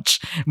that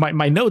much.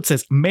 My note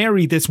says,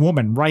 marry this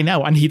woman right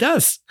now. And he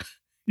does.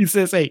 He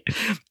says, hey,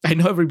 I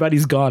know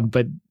everybody's gone,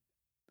 but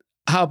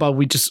how about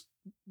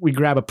we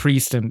grab a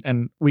priest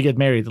and we get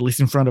married, at least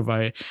in front of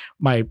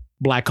my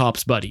Black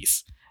Ops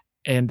buddies.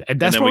 And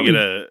that's and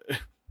then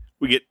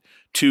we get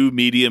 2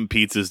 medium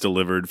pizzas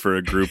delivered for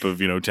a group of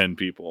 10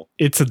 people.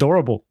 It's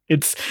adorable.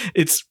 It's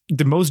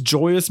the most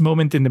joyous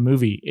moment in the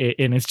movie,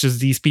 and it's just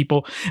these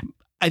people.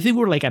 I think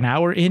we're like an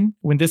hour in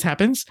when this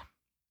happens,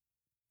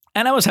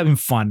 and I was having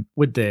fun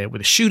with the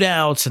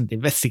shootouts and the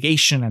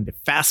investigation and the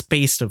fast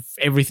pace of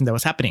everything that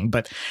was happening.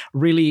 But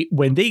really,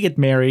 when they get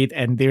married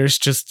and there's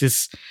just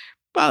this,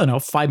 I don't know,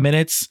 5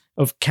 minutes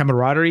of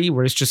camaraderie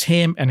where it's just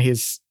him and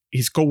his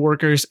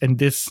co-workers and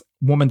this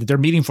woman that they're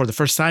meeting for the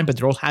first time, but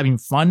they're all having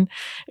fun.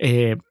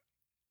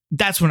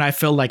 That's when I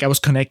felt like I was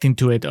connecting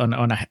to it on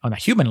a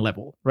human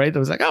level, right? I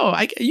was like, oh,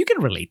 you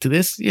can relate to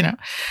this, And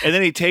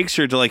then he takes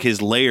her to like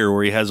his lair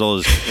where he has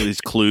all his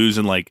clues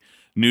and like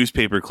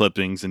newspaper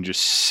clippings and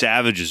just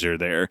savages her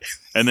there.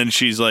 And then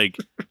she's like,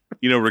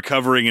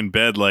 recovering in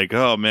bed, like,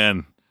 oh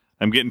man,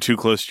 I'm getting too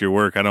close to your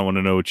work. I don't want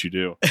to know what you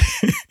do.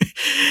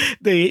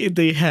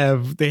 They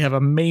have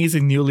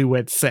amazing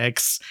newlywed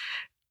sex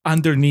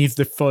underneath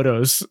the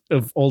photos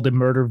of all the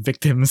murder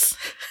victims,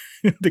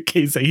 the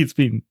case that he's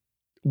been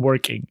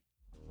working.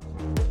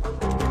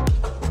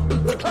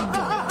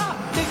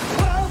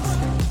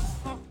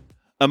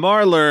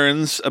 Amar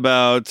learns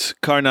about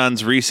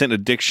Karnan's recent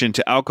addiction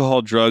to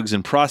alcohol, drugs,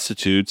 and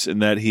prostitutes,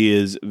 and that he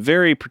is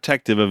very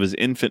protective of his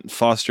infant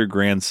foster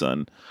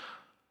grandson.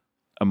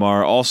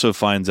 Amar also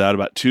finds out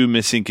about 2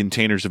 missing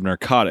containers of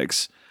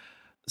narcotics.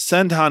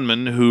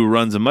 Sandhanman, who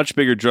runs a much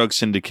bigger drug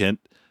syndicate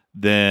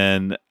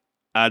than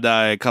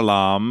Adai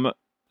Kalam,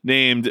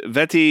 named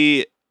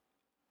Veti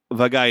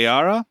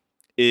Vagayara,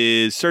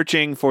 is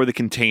searching for the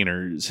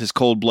containers. His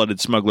cold-blooded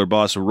smuggler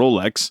boss,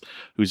 Rolex,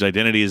 whose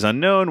identity is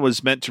unknown,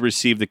 was meant to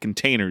receive the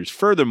containers.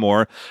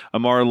 Furthermore,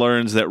 Amar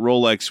learns that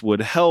Rolex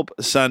would help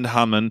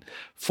Sandhaman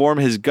form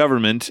his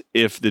government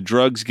if the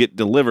drugs get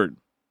delivered.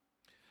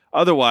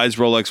 Otherwise,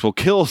 Rolex will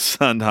kill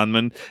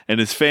Sandhaman and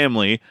his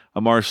family.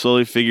 Amar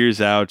slowly figures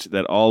out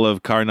that all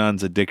of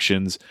Karnan's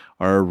addictions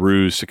are a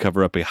ruse to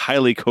cover up a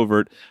highly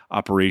covert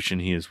operation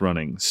he is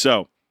running.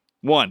 So,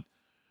 one,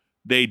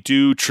 they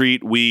do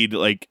treat weed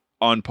like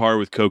on par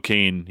with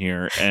cocaine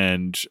here,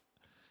 and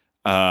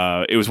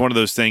it was one of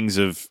those things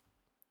of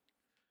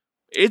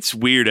it's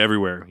weird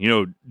everywhere. You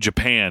know,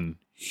 Japan,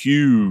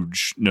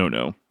 huge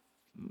no.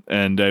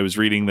 And I was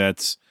reading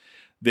that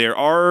there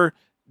are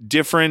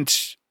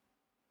different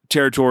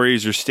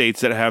territories or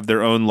states that have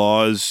their own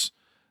laws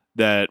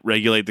that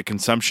regulate the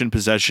consumption,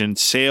 possession,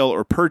 sale,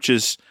 or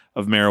purchase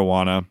of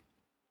marijuana.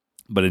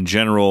 But in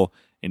general,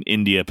 in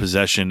India,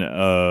 possession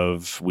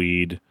of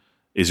weed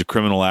is a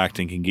criminal act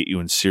and can get you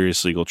in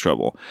serious legal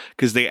trouble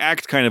because they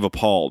act kind of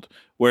appalled.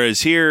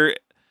 Whereas here,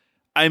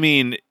 I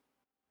mean,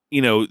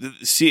 you know,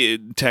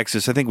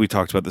 Texas, I think we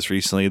talked about this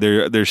recently.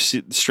 There's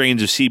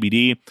strains of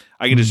CBD.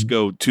 I can just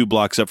go 2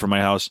 blocks up from my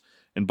house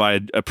and buy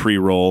a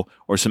pre-roll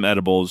or some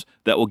edibles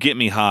that will get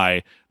me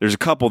high. There's a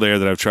couple there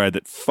that I've tried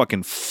that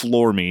fucking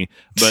floor me,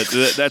 but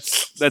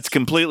that's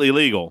completely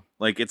legal.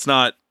 Like, it's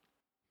not,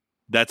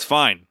 that's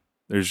fine.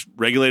 There's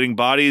regulating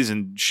bodies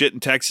and shit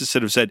in Texas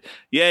that have said,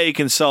 yeah, you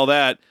can sell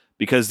that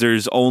because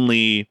there's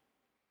only,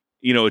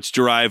 you know, it's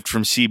derived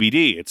from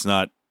CBD. It's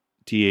not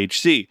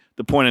THC.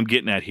 The point I'm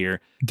getting at here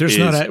There's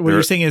not what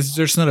you're saying is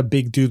there's not a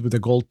big dude with a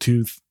gold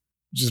tooth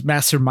just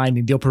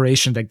masterminding the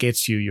operation that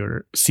gets you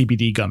your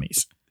CBD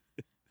gummies.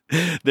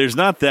 There's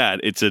not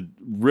that. It's a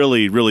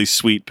really, really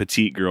sweet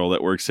petite girl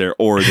that works there,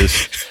 or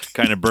this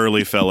kind of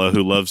burly fella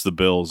who loves the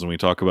Bills, and we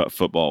talk about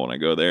football when I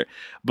go there.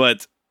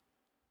 But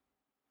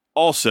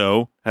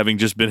also, having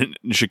just been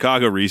in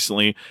Chicago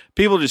recently,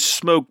 people just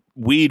smoke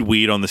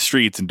weed on the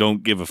streets and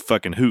don't give a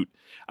fucking hoot.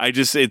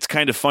 It's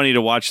kind of funny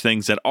to watch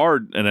things that are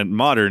and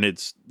modern.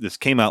 This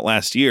came out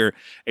last year,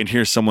 and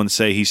hear someone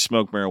say he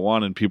smoked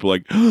marijuana, and people are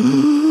like,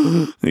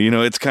 you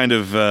know, it's kind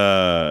of.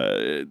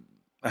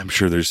 I'm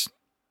sure there's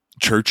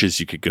churches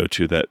you could go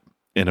to that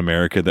in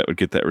America that would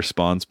get that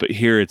response, but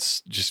here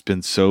it's just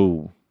been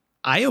so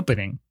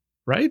eye-opening,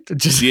 right?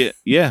 Just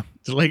yeah.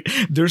 Like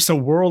there's a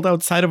world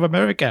outside of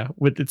America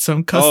with its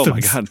own customs.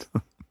 Oh my god.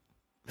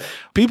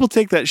 People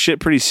take that shit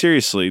pretty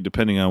seriously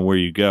depending on where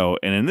you go.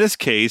 And in this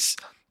case,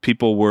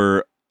 people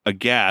were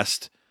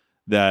aghast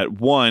that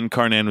 1,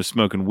 Karnan was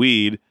smoking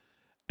weed,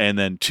 and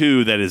then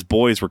 2, that his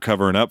boys were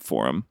covering up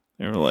for him.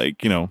 They were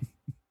like, you know,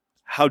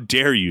 how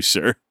dare you,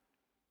 sir?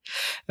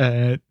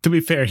 To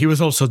be fair, he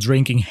was also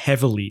drinking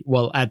heavily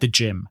while at the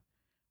gym,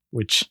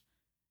 which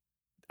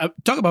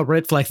talk about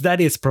red flags.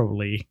 That is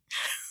probably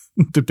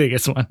the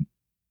biggest one.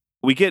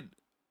 We get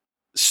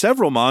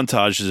several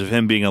montages of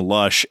him being a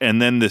lush,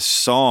 and then this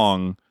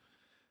song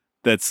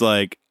that's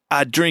like,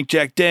 I drink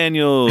Jack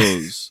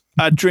Daniels,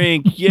 I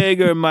drink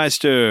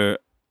Jägermeister,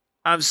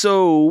 I'm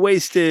so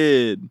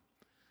wasted.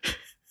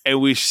 And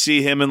we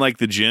see him in like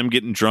the gym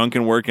getting drunk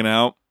and working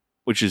out,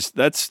 which is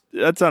that's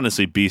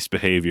honestly beast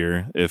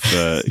behavior, if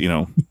you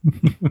know,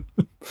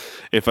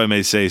 if I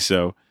may say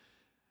so.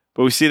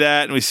 But we see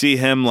that, and we see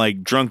him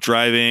like drunk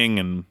driving,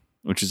 and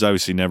which is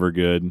obviously never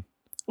good.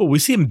 Well, we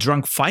see him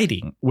drunk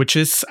fighting, which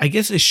is, I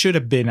guess, it should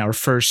have been our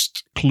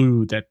first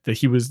clue that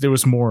there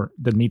was more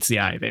than meets the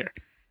eye there.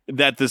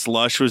 That this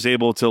lush was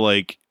able to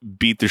like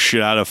beat the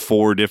shit out of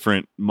 4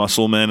 different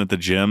muscle men at the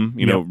gym,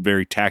 you know,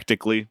 very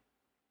tactically.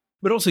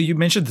 But also, you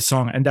mentioned the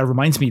song, and that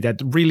reminds me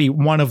that really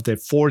one of the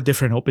 4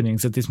 different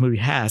openings that this movie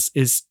has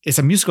is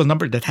a musical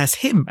number that has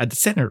him at the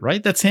center,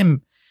 right? That's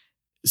him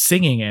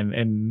singing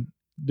and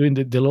doing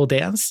the little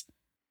dance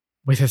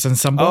with his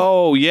ensemble.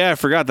 Oh, yeah, I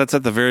forgot. That's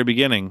at the very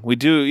beginning. We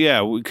do,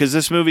 yeah, because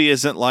this movie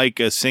isn't like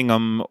a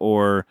Sing-em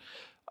or,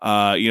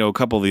 you know, a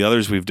couple of the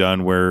others we've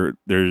done where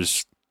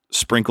there's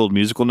sprinkled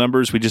musical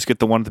numbers. We just get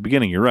the one at the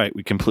beginning. You're right.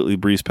 We completely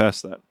breeze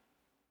past that.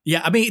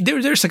 Yeah, I mean,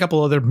 there's a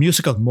couple other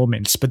musical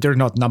moments, but they're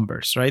not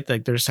numbers, right?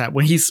 Like there's that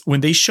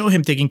when they show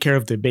him taking care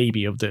of the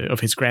baby of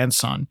his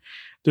grandson.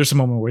 There's a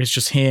moment where it's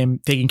just him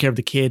taking care of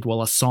the kid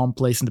while a song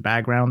plays in the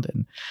background,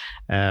 and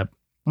I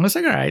was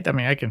like, all right, I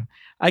mean,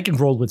 I can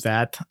roll with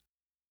that.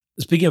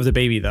 Speaking of the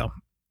baby, though,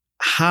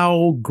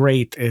 how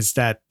great is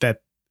that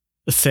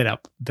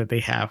setup that they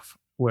have?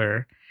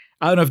 Where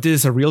I don't know if this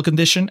is a real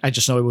condition. I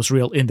just know it was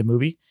real in the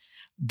movie.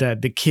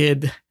 That the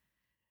kid,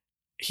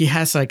 he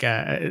has like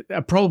a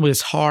problem with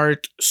his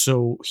heart,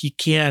 so he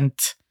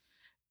can't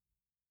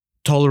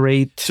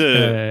tolerate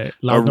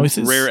loud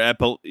noises.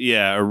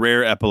 A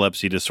rare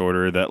epilepsy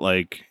disorder that,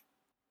 like,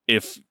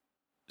 if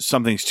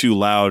something's too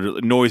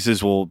loud,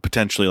 noises will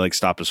potentially like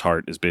stop his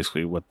heart. Is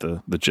basically what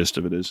the gist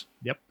of it is.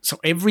 Yep. So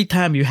every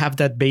time you have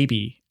that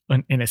baby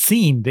in a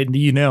scene, then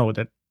you know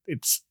that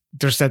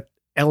there's that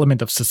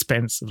element of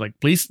suspense of like,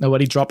 please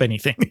nobody drop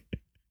anything.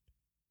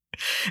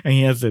 And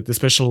he has the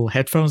special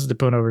headphones that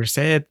put over his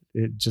head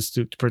just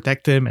to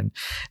protect him. And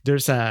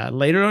there's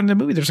later on in the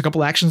movie, there's a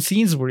couple action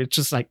scenes where it's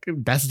just like,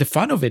 that's the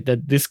fun of it,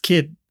 that this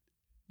kid,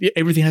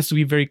 everything has to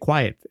be very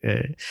quiet.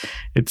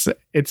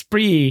 It's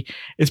pretty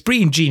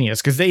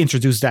ingenious because they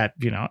introduced that,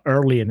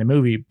 early in the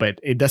movie, but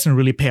it doesn't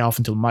really pay off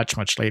until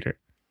much later.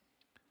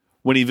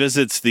 When he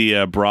visits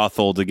the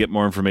brothel to get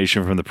more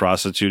information from the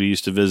prostitute he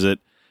used to visit,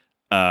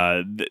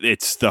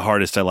 it's the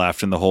hardest I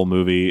laughed in the whole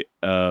movie.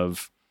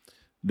 Of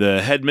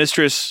the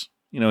headmistress,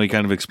 he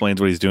kind of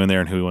explains what he's doing there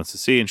and who he wants to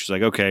see, and she's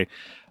like, okay.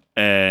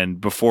 And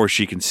before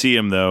she can see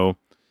him, though,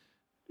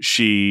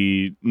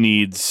 she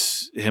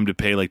needs him to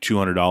pay like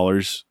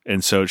 $200,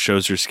 and so it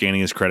shows her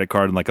scanning his credit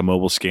card in like a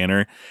mobile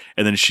scanner,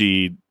 and then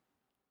she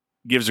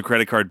gives the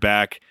credit card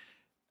back,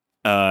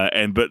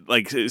 but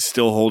like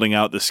still holding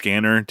out the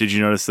scanner. Did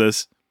you notice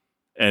this?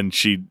 And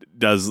she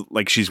does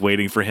like she's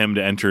waiting for him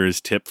to enter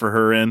his tip for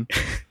her in.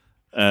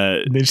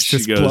 And then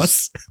she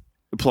goes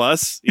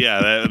plus,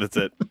 yeah, that's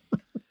it.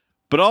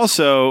 But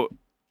also,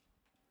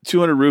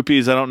 200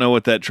 rupees. I don't know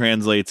what that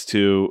translates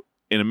to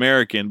in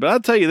American, but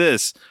I'll tell you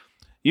this.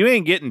 You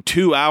ain't getting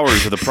 2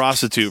 hours with a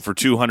prostitute for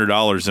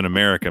 $200 in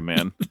America,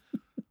 man.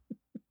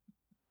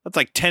 That's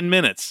like 10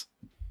 minutes.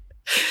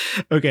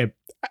 Okay.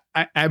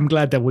 I'm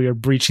glad that we are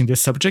breaching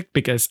this subject,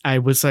 because I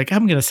was like,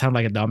 I'm going to sound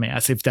like a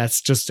dumbass if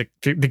that's just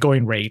the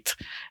going rate.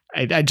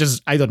 I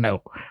don't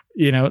know.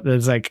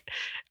 There's like,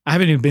 I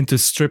haven't even been to a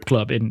strip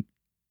club in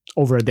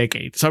over a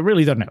decade, so I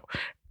really don't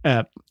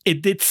know.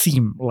 It did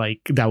seem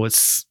like that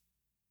was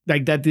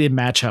like that didn't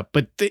match up,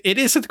 but it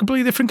is a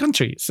completely different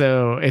country.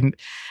 So, and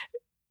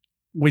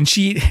when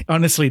she,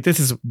 honestly, this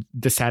is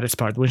the saddest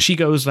part. When she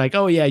goes like,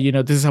 oh yeah,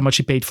 this is how much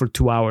she paid for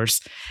 2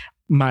 hours.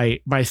 My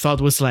thought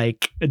was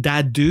like,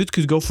 that dude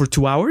could go for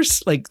 2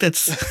 hours. Like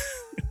that's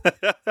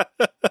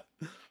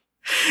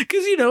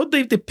because,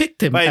 they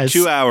picked him by as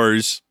 2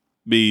 hours,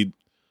 be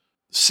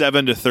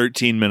 7 to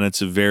 13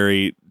 minutes of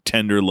very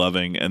tender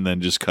loving and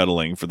then just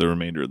cuddling for the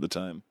remainder of the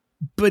time.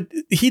 But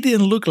he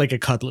didn't look like a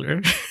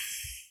cuddler.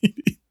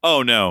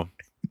 Oh no.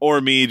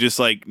 Or me just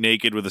like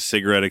naked with a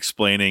cigarette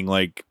explaining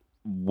like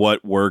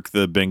what work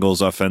the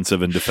Bengals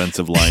offensive and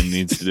defensive line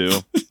needs to do.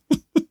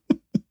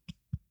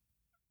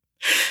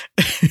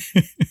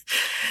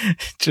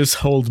 Just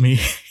hold me.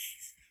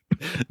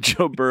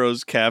 Joe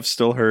Burrow's calf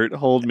still hurt.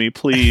 Hold me,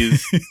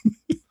 please.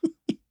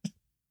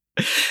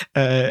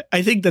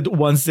 I think that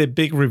once the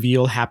big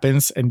reveal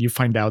happens and you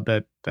find out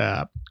that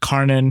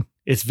Karnan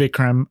is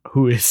Vikram,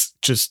 who is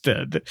just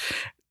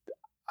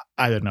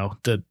I don't know,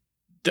 the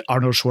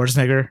Arnold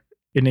Schwarzenegger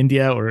in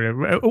India, or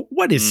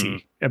what is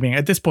he? I mean,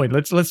 at this point,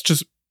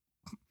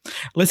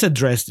 let's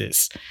address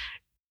this.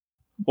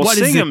 Well, What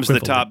is Singham's the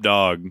equivalent? top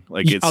dog,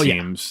 like it Oh, yeah.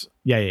 seems.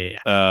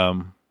 Yeah.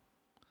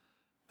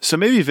 So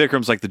maybe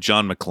Vikram's like the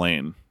John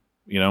McClane,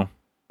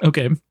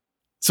 Okay.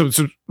 So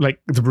like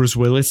the Bruce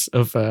Willis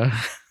of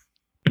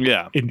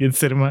Yeah. Indian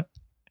cinema.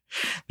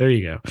 There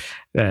you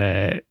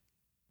go.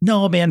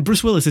 No, man,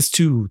 Bruce Willis is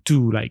too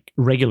like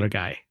regular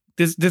guy.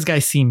 This guy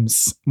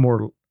seems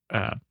more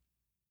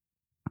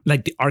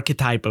like the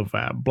archetype of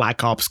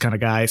Black Ops kind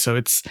of guy. So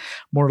it's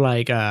more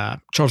like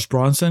Charles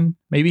Bronson,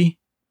 maybe.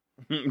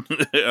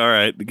 All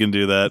right, we can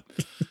do that.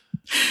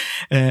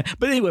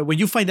 But anyway, when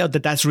you find out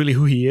that that's really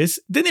who he is,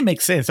 then it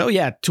makes sense. Oh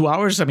yeah, 2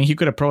 hours. I mean, he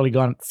could have probably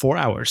gone 4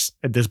 hours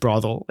at this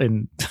brothel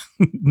and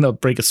not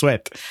break a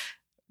sweat.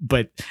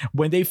 But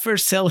when they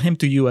first sell him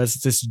to you as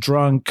this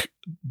drunk,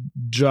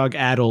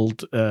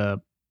 drug-addled,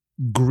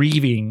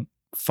 grieving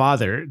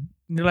father,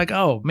 you're like,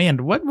 oh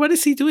man, what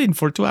is he doing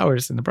for 2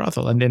 hours in the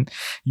brothel? And then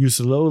you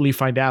slowly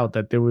find out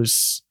that there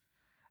was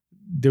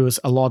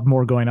a lot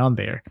more going on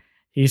there.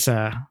 He's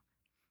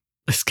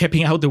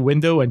stepping out the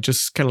window and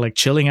just kind of like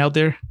chilling out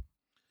there,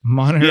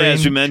 monitoring. Yeah,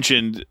 as we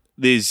mentioned,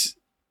 these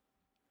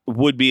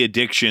would-be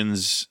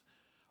addictions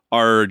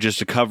are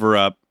just a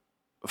cover-up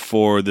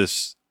for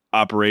this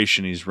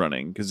operation he's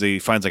running, because he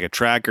finds like a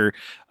tracker.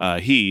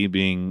 He,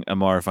 being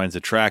Amar, finds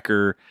a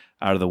tracker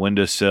out of the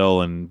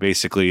windowsill, and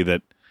basically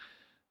that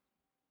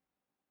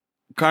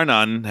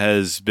Karnan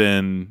has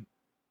been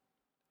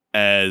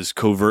as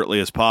covertly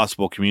as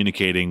possible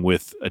communicating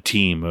with a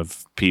team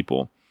of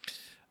people.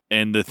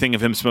 And the thing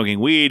of him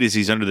smoking weed is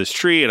he's under this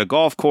tree at a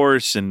golf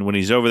course, and when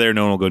he's over there,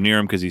 no one will go near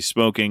him because he's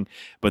smoking.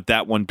 But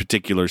that one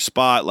particular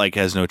spot like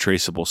has no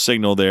traceable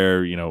signal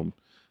there.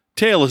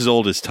 Tale as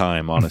old as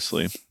time,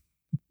 honestly.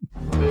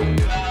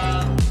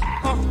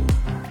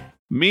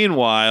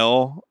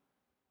 Meanwhile,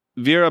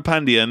 Veera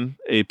Pandian,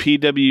 a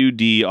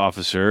PWD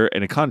officer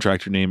and a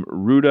contractor named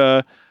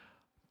Ruda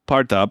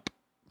Partap,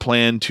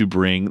 plan to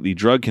bring the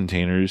drug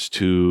containers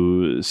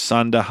to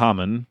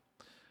Sandahaman.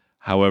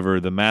 However,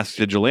 the masked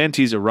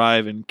vigilantes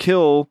arrive and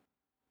kill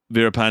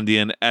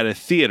Veerapandian at a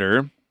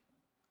theater.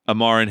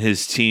 Amar and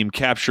his team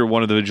capture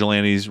one of the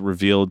vigilantes,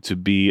 revealed to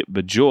be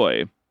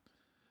Bajoy.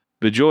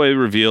 Bajoy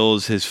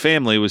reveals his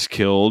family was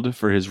killed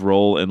for his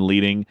role in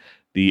leading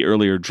the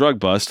earlier drug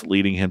bust,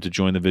 leading him to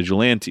join the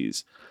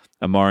vigilantes.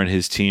 Amar and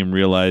his team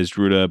realized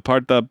Ruda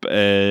Partap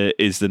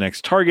is the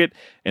next target,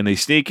 and they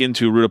sneak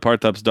into Ruda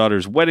Partap's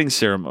daughter's wedding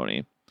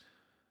ceremony.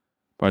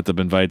 Partap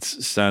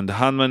invites Sand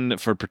Hanman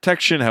for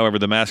protection. However,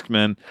 the masked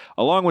men,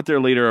 along with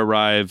their leader,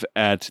 arrive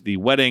at the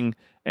wedding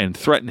and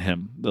threaten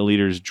him. The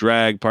leaders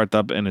drag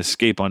Partap and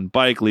escape on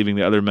bike, leaving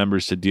the other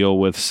members to deal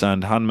with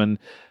Sand Hanman.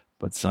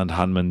 But Sand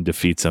Hanman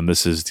defeats him.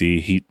 This is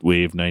the Heat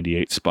Wave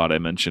 98 spot I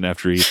mentioned.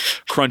 After he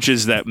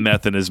crunches that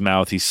meth in his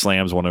mouth, he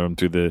slams one of them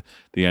through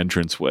the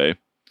entranceway.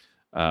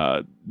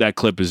 That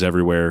clip is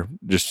everywhere.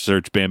 Just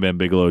search Bam Bam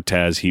Bigelow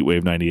Taz Heat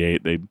Wave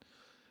 98. They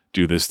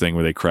do this thing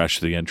where they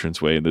crash the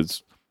entranceway.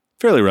 That's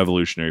fairly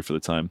revolutionary for the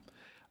time.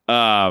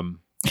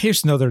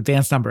 Here's another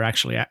dance number,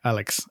 actually,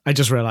 Alex. I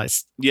just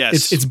realized.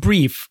 Yes. It's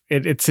brief.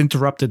 It's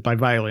interrupted by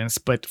violence,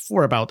 but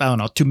for about,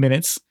 2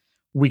 minutes,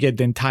 we get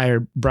the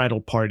entire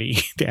bridal party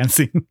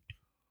dancing.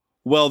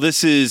 Well,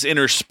 this is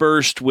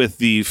interspersed with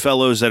the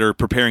fellows that are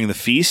preparing the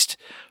feast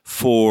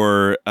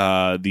for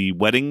the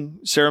wedding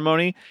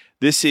ceremony.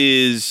 This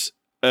is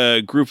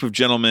a group of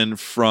gentlemen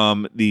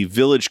from the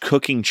Village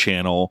Cooking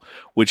Channel,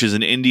 which is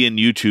an Indian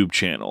YouTube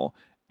channel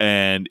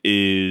and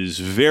is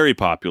very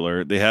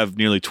popular. They have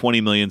nearly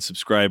 20 million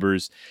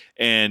subscribers.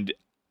 And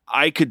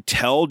I could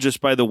tell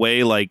just by the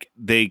way, like,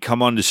 they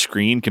come onto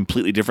screen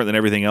completely different than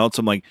everything else.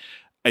 I'm like,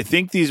 I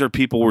think these are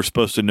people we're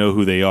supposed to know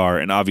who they are.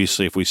 And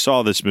obviously, if we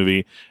saw this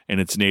movie in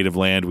its native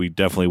land, we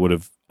definitely would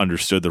have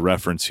understood the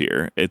reference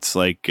here. It's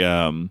like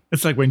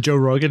when Joe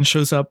Rogan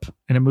shows up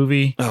in a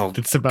movie. Oh,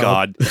 it's about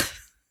God.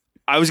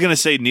 I was going to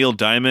say Neil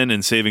Diamond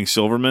and Saving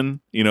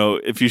Silverman. You know,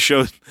 if you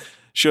showed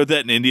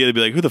that in India, they'd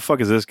be like, who the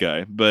fuck is this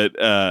guy? But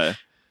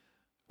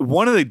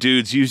one of the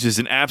dudes uses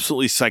an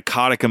absolutely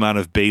psychotic amount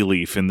of bay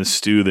leaf in the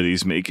stew that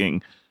he's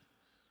making.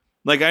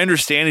 Like, I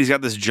understand he's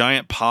got this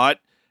giant pot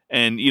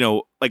and,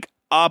 like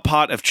a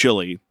pot of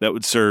chili that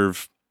would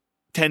serve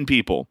 10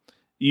 people.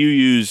 You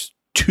use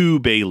 2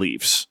 bay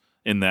leaves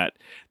in that.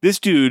 This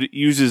dude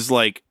uses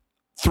like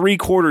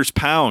 3/4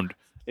 pound.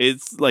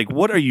 It's like,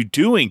 what are you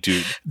doing,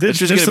 dude? It's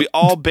just going to be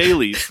all bay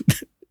leaf.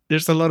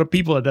 There's a lot of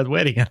people at that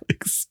wedding,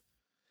 Alex.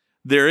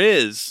 There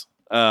is.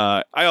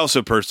 I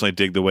also personally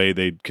dig the way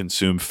they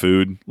consume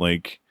food.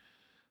 Like,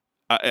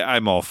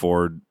 I'm all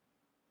for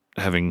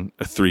having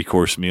a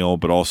 3-course meal,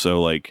 but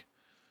also like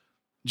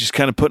just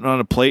kind of putting it on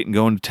a plate and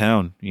going to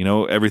town.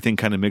 Everything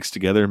kind of mixed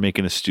together,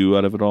 making a stew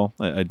out of it all.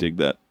 I dig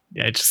that.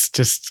 Yeah,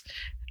 just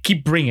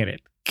keep bringing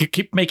it.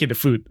 Keep making the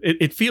food.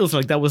 It feels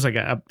like that was like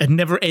a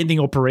never-ending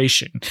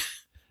operation.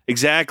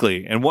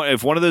 Exactly. And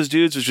if one of those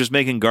dudes was just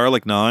making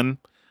garlic naan,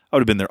 I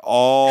would have been there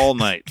all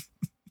night.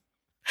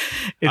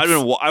 I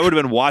would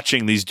have been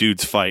watching these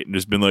dudes fight and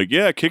just been like,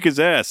 yeah, kick his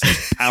ass.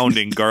 Just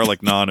pounding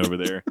garlic naan over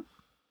there.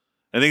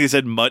 I think they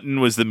said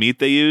mutton was the meat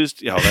they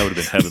used. Yeah, that would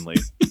have been heavenly.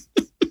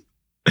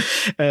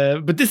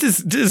 But this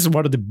is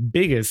one of the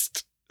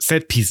biggest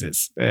set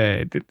pieces.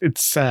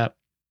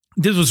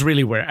 This was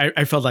really where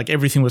I felt like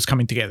everything was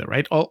coming together,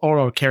 right? All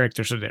our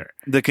characters are there.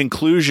 The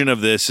conclusion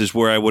of this is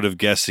where I would have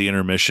guessed the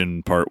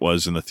intermission part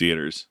was in the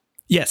theaters.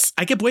 Yes,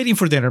 I kept waiting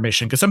for the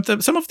intermission because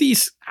some of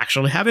these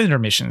actually have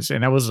intermissions,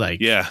 and I was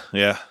like, yeah,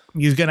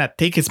 he's gonna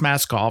take his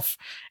mask off,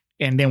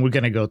 and then we're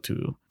gonna go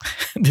to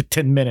the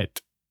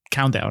 10-minute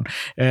countdown.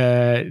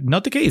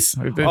 Not the case.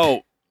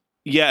 Oh,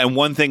 yeah, and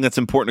one thing that's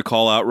important to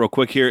call out real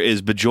quick here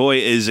is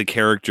Bajoy is a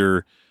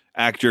character,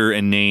 actor,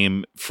 and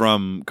name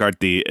from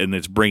Karthi, and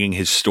it's bringing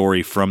his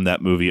story from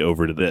that movie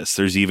over to this.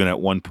 There's even at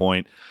one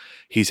point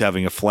he's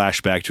having a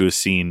flashback to a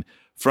scene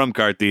from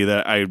Karthi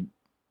that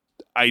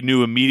I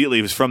knew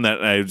immediately was from that,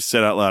 and I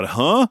said out loud,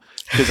 huh?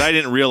 Because I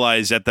didn't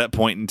realize at that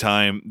point in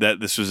time that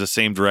this was the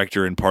same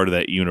director and part of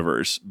that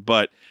universe.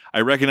 But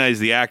I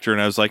recognized the actor,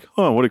 and I was like,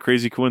 oh, what a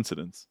crazy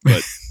coincidence.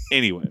 But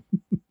anyway.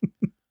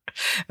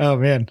 Oh,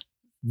 man.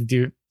 Did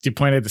you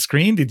point at the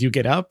screen? Did you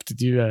get up?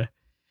 Did you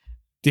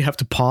have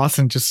to pause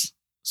and just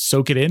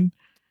soak it in?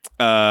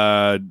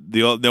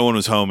 The one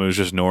was home. It was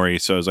just Nori.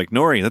 So I was like,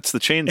 Nori, that's the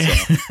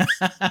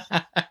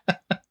chainsaw.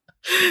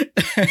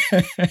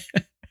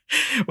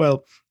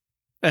 Well,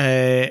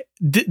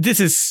 this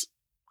is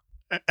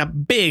a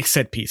big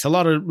set piece. A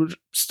lot of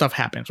stuff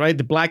happens, right?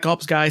 The Black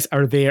Ops guys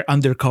are there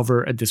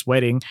undercover at this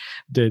wedding.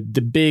 The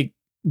big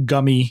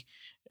gummy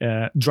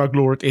drug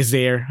lord is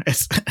there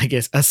as, I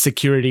guess, as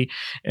security.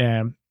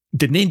 The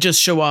ninjas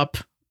show up.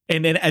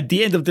 And then at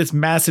the end of this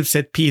massive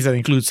set piece that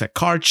includes a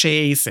car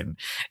chase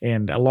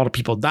and a lot of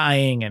people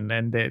dying and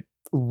the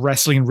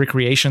wrestling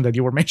recreation that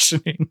you were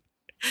mentioning.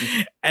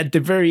 At the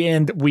very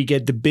end, we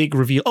get the big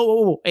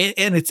reveal.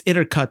 And it's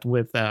intercut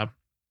with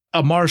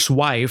Amar's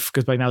wife,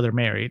 because by now they're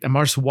married.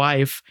 Amar's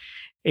wife,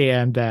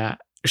 and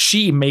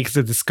she makes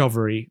the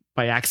discovery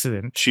by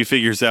accident. She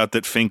figures out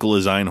that Finkel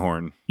is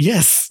Einhorn.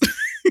 Yes.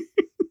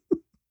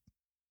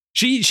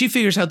 She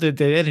figures out the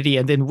identity,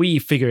 and then we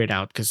figure it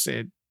out because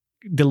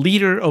the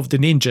leader of the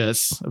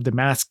ninjas, of the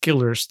masked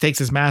killers, takes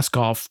his mask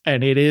off,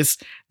 and it is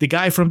the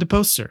guy from the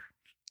poster,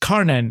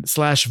 Karnan /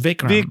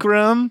 Vikram.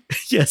 Vikram?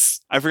 Yes.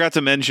 I forgot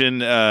to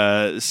mention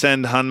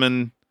Send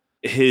Hanman,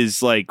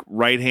 his like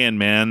right-hand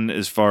man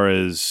as far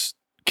as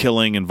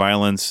killing and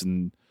violence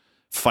and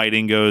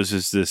fighting goes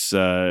is this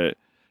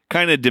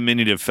kind of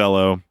diminutive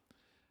fellow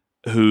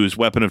whose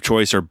weapon of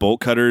choice are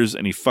bolt cutters,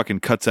 and he fucking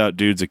cuts out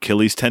dudes'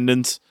 Achilles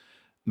tendons.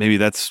 Maybe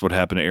that's what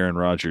happened to Aaron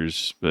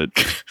Rodgers, but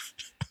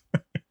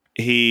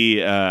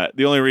the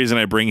only reason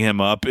I bring him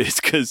up is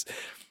because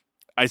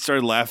I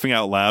started laughing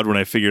out loud when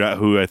I figured out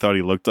who I thought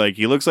he looked like.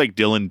 He looks like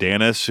Dylan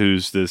Dennis,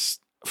 who's this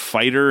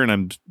fighter, and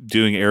I'm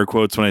doing air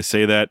quotes when I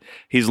say that.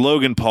 He's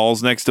Logan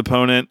Paul's next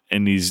opponent,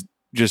 and he's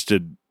just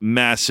a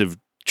massive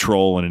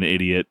troll and an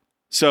idiot.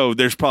 So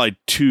there's probably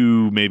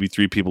 2, maybe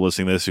 3 people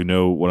listening to this who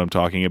know what I'm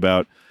talking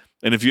about.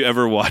 And if you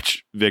ever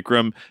watch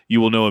Vikram,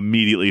 you will know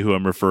immediately who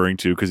I'm referring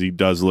to because he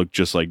does look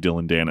just like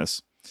Dylan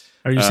Dennis.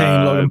 Are you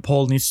saying Logan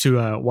Paul needs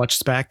to watch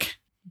SPAC,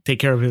 take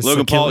care of his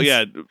Logan Achilles? Paul,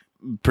 yeah,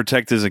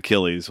 protect his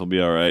Achilles. He'll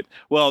be all right.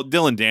 Well,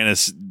 Dylan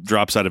Dennis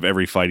drops out of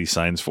every fight he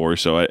signs for,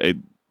 so I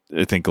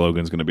think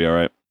Logan's going to be all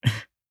right.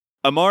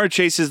 Amar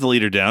chases the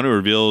leader down, who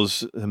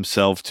reveals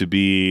himself to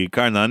be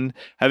Karnan,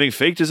 having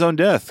faked his own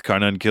death.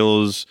 Karnan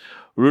kills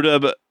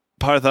Rudab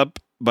Parthap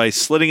by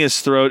slitting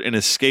his throat and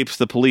escapes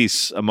the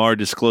police. Amar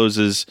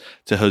discloses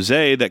to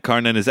Jose that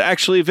Karnan is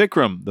actually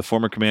Vikram, the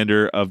former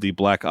commander of the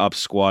Black Ops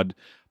Squad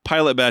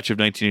pilot batch of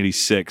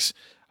 1986.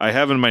 I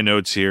have in my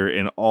notes here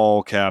in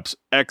all caps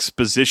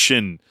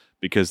exposition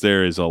because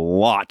there is a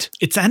lot.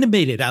 It's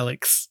animated,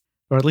 Alex,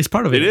 or at least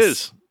part of it. It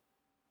is.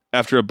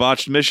 After a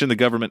botched mission, the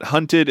government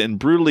hunted and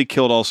brutally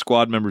killed all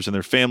squad members and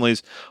their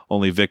families.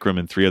 Only Vikram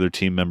and 3 other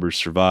team members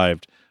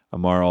survived.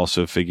 Amar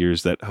also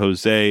figures that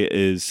Jose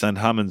is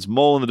Sandhaman's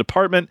mole in the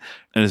department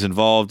and is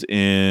involved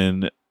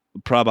in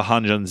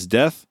Prabhajan's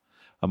death.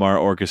 Amar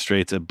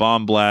orchestrates a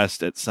bomb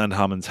blast at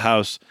Sandhaman's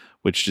house,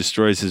 which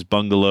destroys his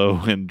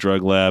bungalow and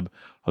drug lab.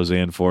 Jose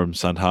informs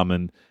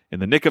Sandhaman in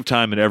the nick of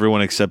time, and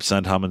everyone except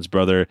Sandhaman's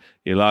brother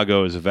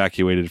Ilago is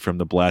evacuated from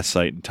the blast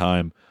site in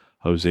time.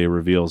 Jose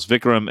reveals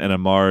Vikram and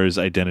Amar's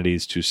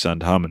identities to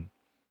Sandhaman.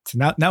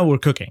 So now we're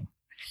cooking.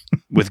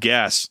 With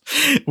gas.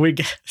 With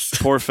gas.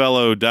 Poor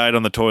fellow died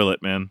on the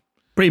toilet, man.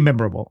 Pretty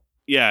memorable.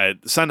 Yeah,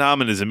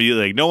 Sandhaman is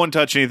immediately like, no one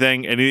touch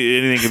anything.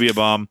 Anything could be a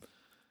bomb.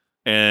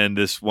 And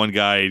this one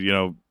guy,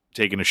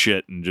 taking a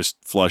shit and just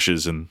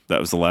flushes, and that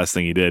was the last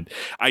thing he did.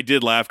 I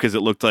did laugh because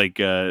it looked like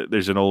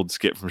there's an old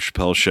skit from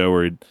Chappelle's show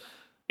where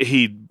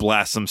he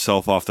blasts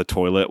himself off the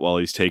toilet while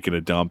he's taking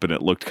a dump, and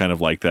it looked kind of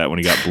like that when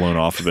he got blown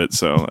off of it.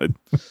 So it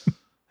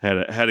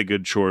had a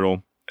good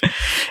chortle.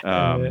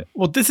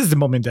 Well, this is the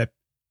moment that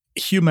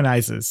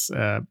humanizes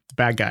the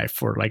bad guy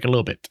for like a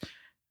little bit,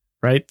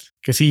 right?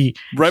 Because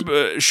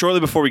shortly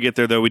before we get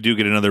there, though, we do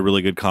get another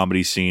really good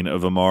comedy scene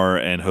of Amar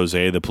and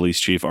Jose, the police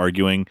chief,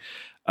 arguing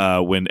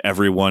when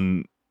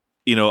everyone,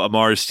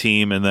 Amar's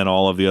team and then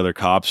all of the other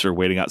cops are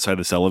waiting outside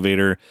this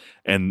elevator,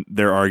 and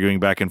they're arguing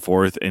back and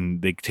forth,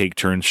 and they take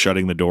turns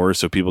shutting the door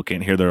so people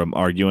can't hear them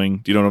arguing.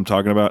 Do you know what I'm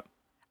talking about?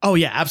 Oh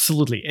yeah,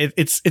 absolutely.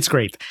 It's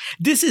great.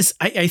 This is,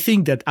 I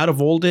think that out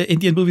of all the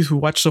Indian movies we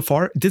watched so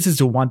far, this is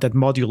the one that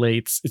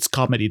modulates its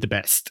comedy the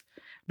best.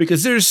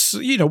 Because there's,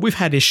 we've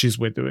had issues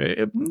with,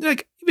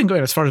 like, even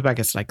going as far as back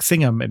as like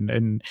Singham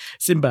and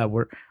Simba,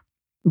 where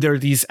there are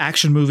these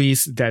action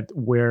movies that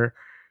were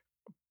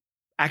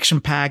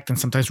action-packed and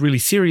sometimes really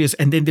serious,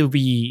 and then there'll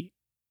be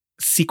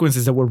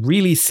sequences that were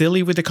really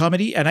silly with the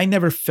comedy, and I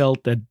never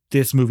felt that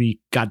this movie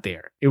got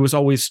there.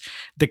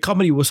 The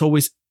comedy was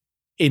always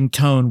in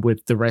tone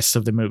with the rest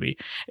of the movie,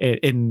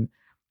 and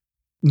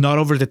not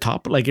over the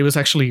top. Like, it was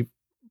actually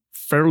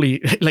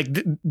fairly, like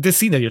this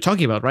scene that you're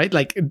talking about, right?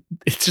 Like,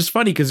 it's just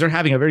funny because they're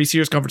having a very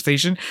serious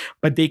conversation,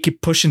 but they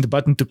keep pushing the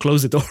button to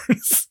close the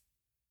doors.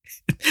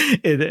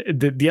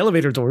 the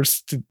elevator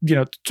doors, to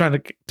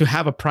trying to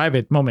have a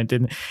private moment,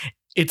 and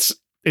it's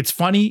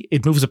funny.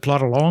 It moves the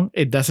plot along.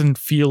 It doesn't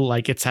feel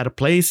like it's out of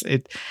place.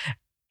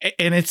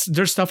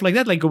 There's stuff like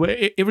that. Like,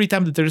 every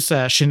time that there's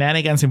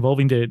shenanigans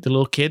involving the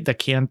little kid that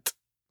can't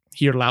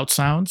hear loud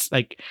sounds,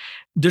 like,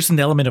 there's an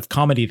element of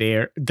comedy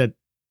there that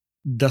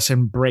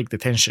doesn't break the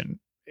tension.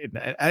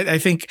 I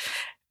think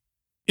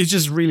it's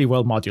just really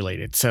well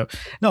modulated. So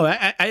no,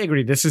 I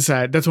agree. This is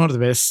that's one of the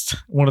best,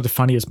 one of the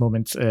funniest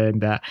moments,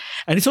 and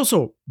it's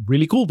also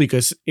really cool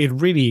because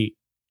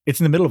it's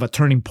in the middle of a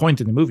turning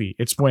point in the movie.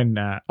 It's when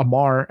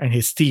Amar and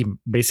his team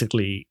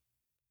basically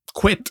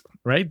quit.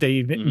 Right?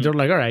 They're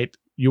like, all right,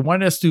 you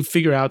want us to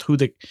figure out who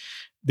the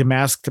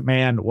masked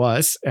man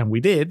was, and we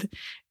did,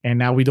 and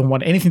now we don't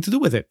want anything to do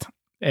with it.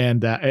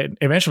 And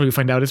eventually we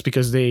find out it's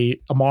because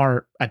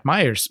Amar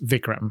admires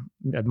Vikram,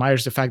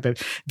 admires the fact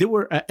that they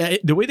were,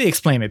 the way they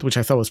explain it, which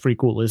I thought was pretty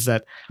cool, is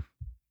that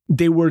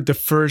they were the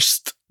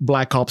first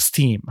Black Ops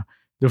team.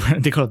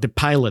 They call it the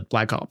pilot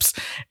Black Ops.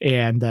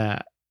 And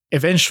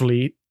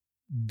eventually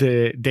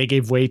they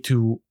gave way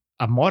to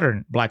a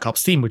modern Black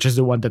Ops team, which is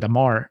the one that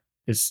Amar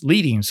is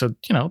leading. So,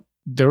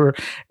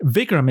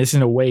 Vikram is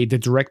in a way the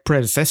direct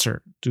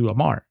predecessor to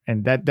Amar,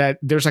 and that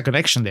there's a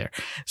connection there.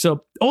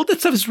 So all that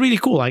stuff is really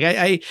cool. Like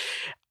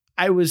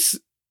I was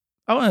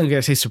I wasn't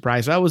gonna say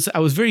surprised. I was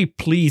very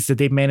pleased that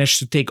they managed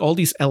to take all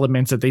these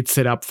elements that they'd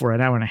set up for an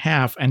hour and a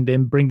half and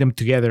then bring them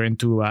together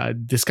into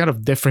this kind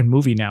of different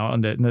movie now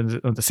on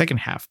the second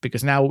half,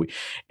 because now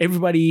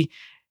everybody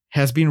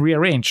has been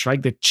rearranged,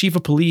 right? The chief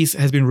of police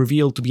has been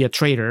revealed to be a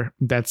traitor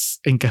that's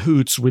in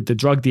cahoots with the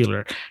drug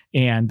dealer,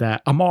 and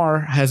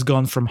Amar has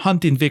gone from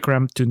hunting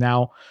Vikram to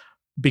now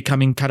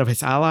becoming kind of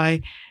his ally.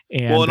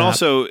 And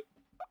also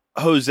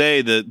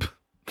Jose, the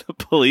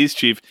police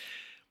chief,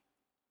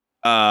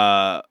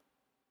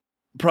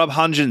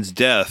 Prabhanjan's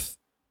death,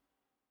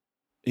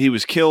 he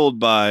was killed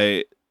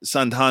by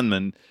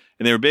Sandhanman,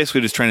 and they were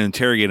basically just trying to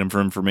interrogate him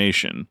for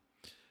information.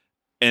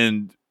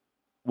 And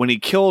when he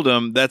killed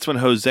him, that's when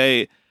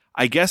Jose,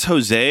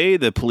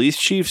 the police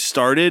chief,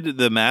 started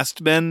the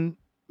masked men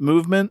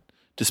movement,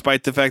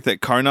 despite the fact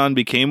that Karnan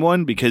became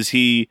one, because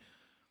he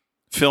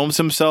films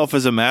himself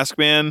as a masked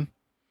man,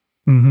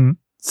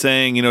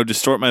 saying,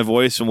 distort my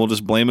voice and we'll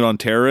just blame it on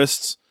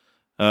terrorists.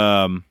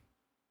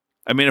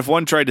 I mean, if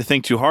one tried to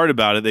think too hard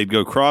about it, they'd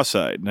go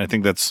cross-eyed. And I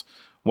think that's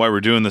why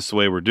we're doing this the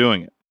way we're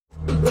doing it.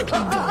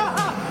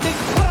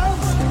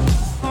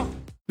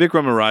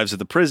 Vikram arrives at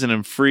the prison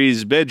and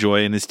frees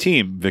Bejoy and his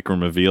team.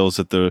 Vikram reveals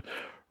that the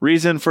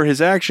reason for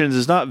his actions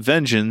is not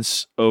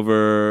vengeance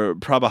over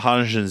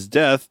Prabhanjan's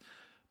death,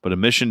 but a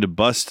mission to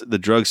bust the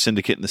drug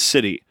syndicate in the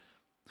city.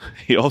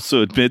 He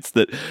also admits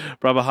that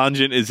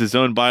Prabhanjan is his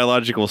own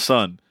biological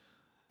son.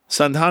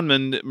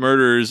 Sandhanman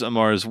murders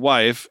Amar's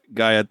wife,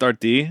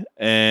 Gayatarti,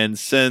 and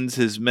sends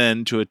his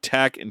men to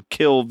attack and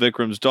kill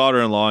Vikram's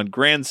daughter-in-law and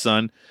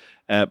grandson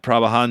at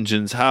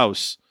Prabhanjan's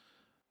house.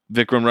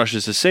 Vikram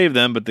rushes to save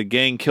them, but the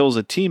gang kills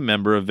a team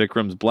member of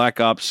Vikram's Black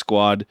Ops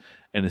squad,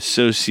 an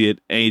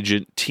associate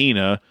agent,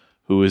 Tina,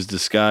 who is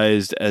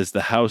disguised as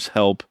the house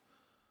help,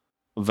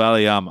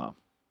 Valayama.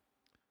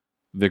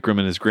 Vikram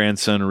and his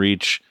grandson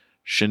reach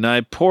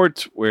Chennai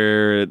port,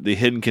 where the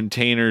hidden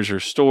containers are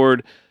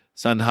stored.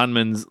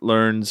 Sandhanman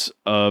learns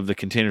of the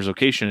container's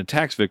location and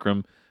attacks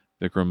Vikram.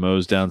 Vikram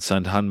mows down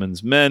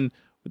Sandhanman's men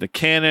with a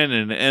cannon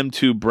and an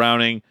M2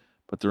 Browning,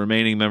 but the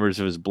remaining members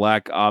of his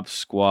Black Ops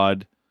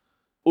squad,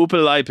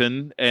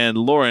 Upalaipan and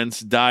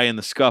Lawrence, die in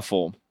the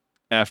scuffle.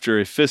 After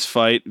a fist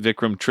fight,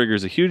 Vikram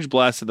triggers a huge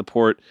blast at the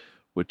port,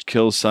 which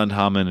kills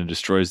Sandhanman and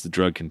destroys the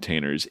drug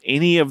containers.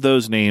 Any of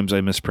those names I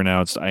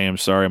mispronounced, I am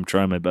sorry. I'm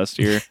trying my best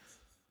here.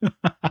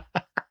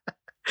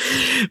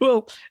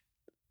 Well,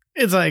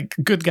 it's like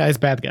good guys,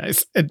 bad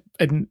guys.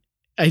 And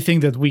I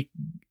think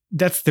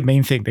that's the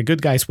main thing. The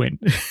good guys win.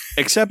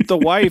 Except the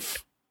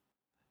wife,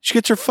 she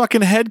gets her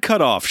fucking head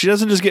cut off. She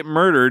doesn't just get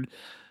murdered.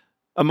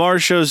 Amar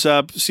shows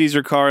up, sees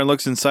her car, and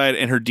looks inside,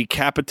 and her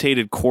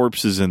decapitated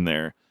corpse is in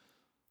there.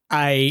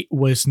 I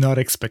was not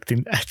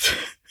expecting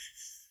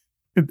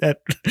that.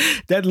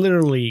 That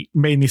literally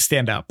made me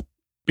stand up,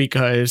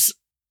 because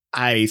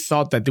I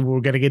thought that we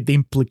were going to get the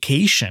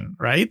implication,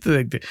 right?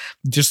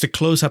 Just a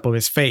close-up of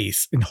his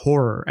face in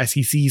horror as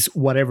he sees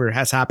whatever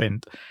has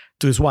happened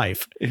to his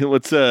wife.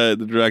 What's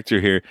the director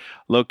here?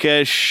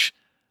 Lokesh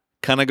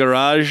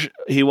Kanagaraj.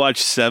 He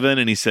watched Seven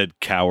and he said,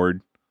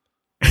 coward.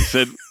 He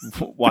said,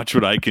 watch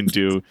what I can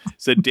do. He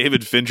said,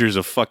 David Fincher's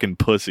a fucking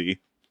pussy.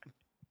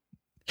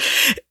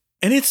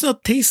 And it's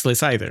not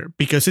tasteless either,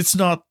 because it's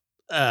not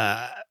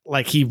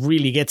like he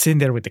really gets in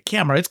there with the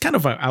camera. It's kind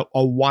of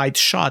a wide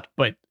shot,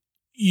 but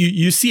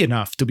you see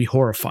enough to be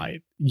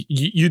horrified.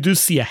 You do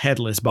see a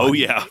headless body. Oh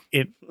yeah,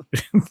 it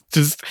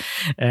just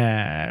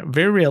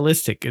very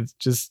realistic. It's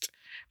just,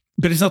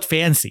 but it's not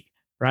fancy,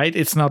 right?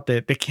 It's not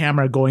the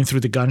camera going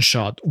through the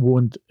gunshot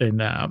wound in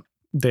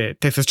the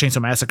Texas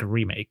Chainsaw Massacre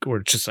remake,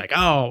 where it's just like,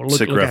 oh,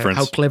 look at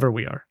how clever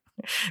we are.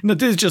 No,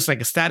 this is just like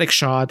a static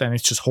shot, and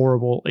it's just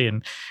horrible,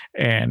 and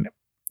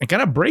it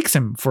kind of breaks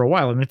him for a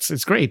while, and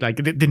it's great. Like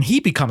then he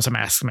becomes a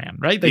masked man,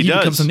 right? Like he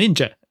becomes a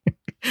ninja.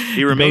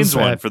 He remains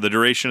one for the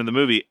duration of the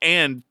movie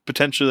and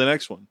potentially the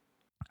next one.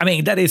 I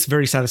mean, that is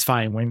very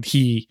satisfying when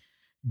he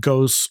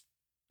goes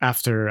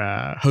after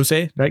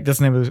Jose, right? That's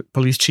the name of the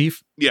police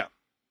chief. Yeah.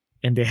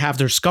 And they have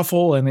their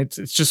scuffle, and it's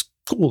just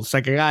cool. It's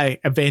like a guy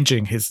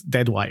avenging his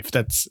dead wife.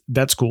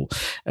 That's cool.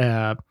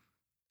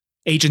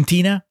 Agent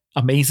Tina,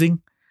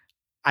 amazing.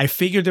 I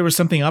figured there was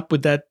something up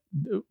with that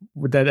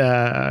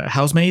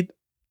housemaid,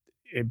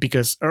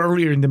 because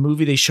earlier in the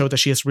movie they showed that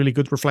she has really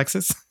good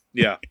reflexes.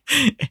 Yeah.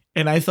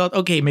 And I thought,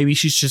 okay, maybe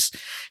she's just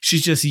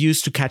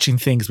used to catching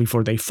things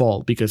before they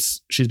fall,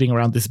 because she's being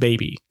around this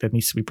baby that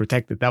needs to be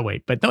protected that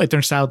way. But no, it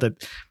turns out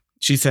that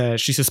she's a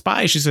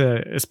spy. She's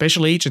a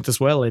special agent as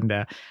well,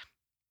 and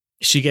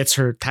she gets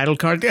her title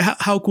card.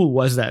 How cool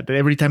was that? That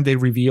every time they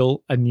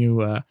reveal a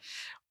new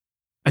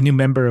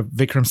member of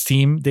Vikram's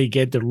team, they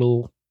get their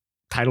little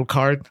title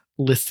card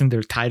listing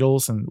their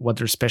titles and what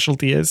their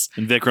specialty is.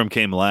 And Vikram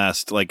came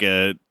last. Like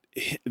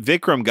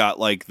Vikram got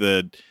like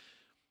the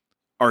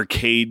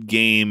arcade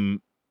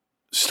game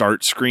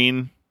start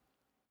screen,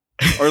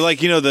 or like,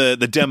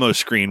 the demo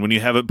screen when you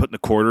haven't put the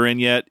quarter in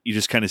yet. You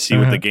just kind of see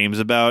what the game's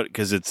about,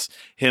 because it's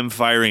him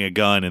firing a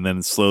gun, and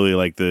then slowly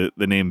like the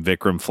name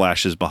Vikram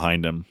flashes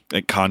behind him,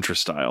 like Contra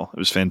style. It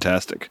was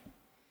fantastic.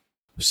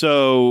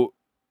 So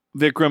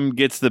Vikram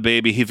gets the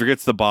baby. He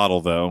forgets the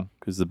bottle though,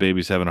 because the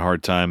baby's having a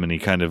hard time, and he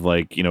kind of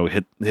like,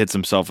 hits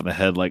himself in the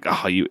head like,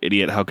 "Oh, you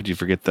idiot! How could you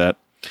forget that?"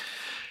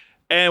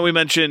 And we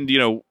mentioned,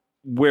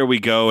 where we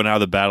go and how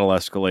the battle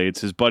escalates.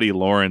 His buddy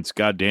Lawrence,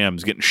 goddamn,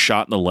 is getting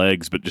shot in the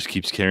legs, but just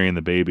keeps carrying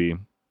the baby.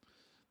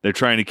 They're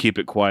trying to keep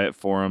it quiet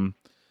for him,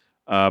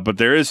 but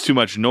there is too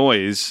much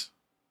noise,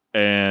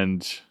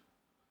 and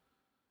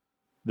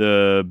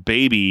the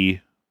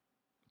baby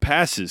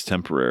passes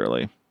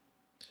temporarily.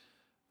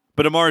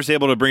 But Amar is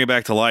able to bring it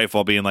back to life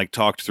while being like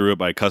talked through it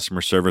by a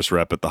customer service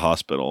rep at the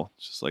hospital.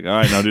 It's just like, all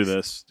right, now do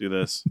this, do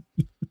this.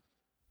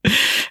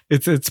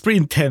 It's pretty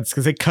intense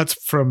because it cuts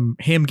from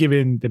him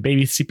giving the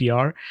baby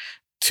CPR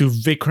to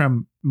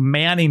Vikram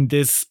manning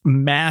this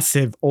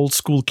massive old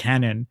school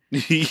cannon,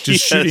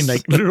 just shooting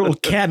like literal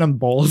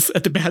cannonballs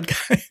at the bad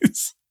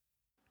guys.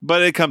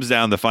 But it comes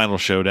down the final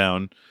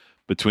showdown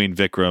between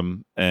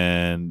Vikram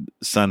and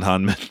Sun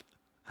Hanman.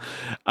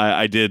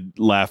 I did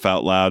laugh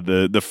out loud.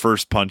 The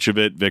first punch of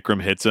it,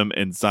 Vikram hits him,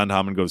 and Sun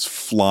Hanman goes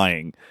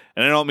flying.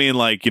 And I don't mean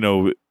like,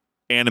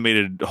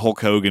 animated Hulk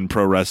Hogan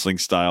pro wrestling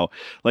style.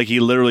 Like he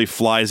literally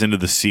flies into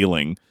the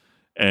ceiling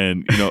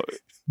and,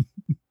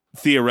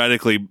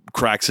 theoretically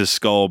cracks his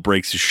skull,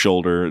 breaks his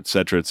shoulder,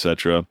 etc.,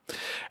 etc.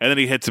 And then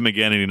he hits him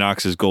again and he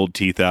knocks his gold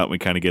teeth out. And we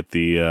kind of get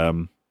the,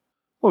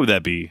 what would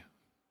that be?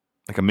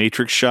 Like a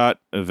Matrix shot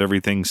of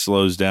everything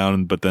slows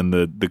down, but then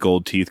the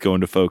gold teeth go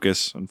into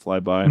focus and fly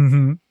by.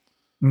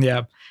 Mm-hmm.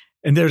 Yeah.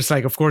 And there's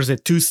like, of course, the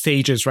 2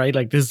 stages, right?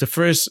 Like this is the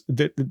first,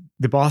 the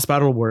boss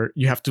battle where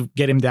you have to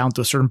get him down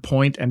to a certain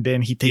point and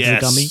then he takes the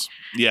gummy.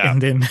 Yeah.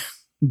 And then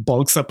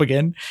bulks up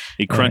again.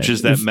 He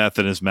crunches that meth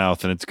in his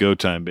mouth and it's go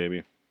time,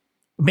 baby.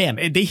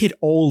 Man, they hit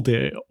all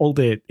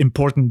the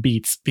important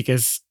beats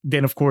because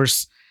then, of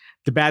course,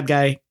 the bad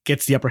guy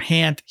gets the upper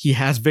hand. He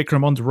has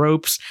Vikram on the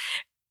ropes.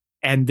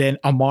 And then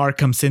Amar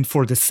comes in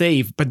for the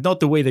save, but not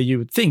the way that you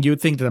would think. You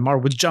would think that Amar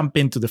would jump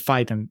into the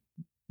fight and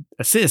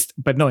assist,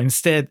 but no,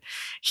 instead,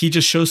 he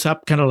just shows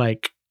up kind of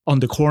like on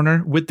the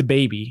corner with the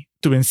baby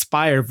to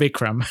inspire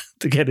Vikram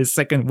to get his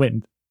second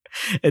win.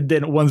 And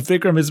then once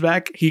Vikram is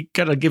back, he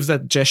kind of gives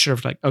that gesture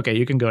of like, okay,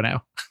 you can go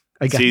now.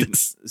 I got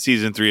this.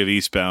 Season 3 of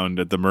Eastbound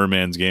at the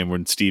Merman's game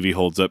when Stevie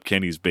holds up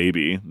Kenny's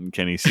baby and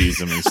Kenny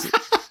sees him and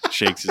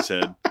shakes his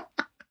head.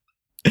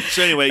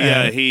 So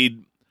anyway,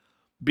 he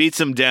beats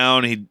him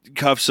down. He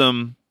cuffs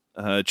him,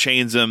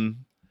 chains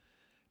him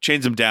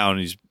down.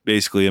 He's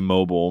basically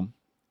immobile.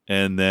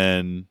 And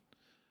then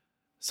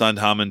Sun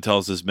Hanman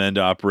tells his men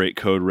to operate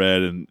Code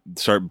Red and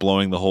start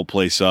blowing the whole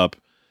place up.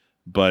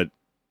 But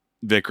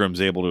Vikram's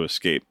able to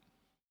escape.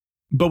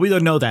 But we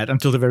don't know that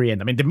until the very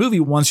end. I mean, the movie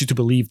wants you to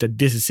believe that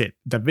this is it,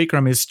 that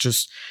Vikram is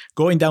just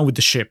going down with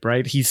the ship,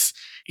 right? He's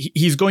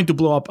going to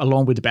blow up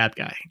along with the bad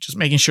guy, just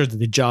making sure that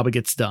the job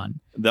gets done.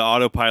 The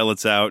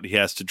autopilot's out. He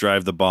has to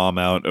drive the bomb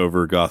out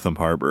over Gotham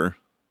Harbor.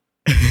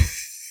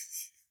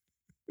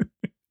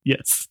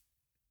 Yes.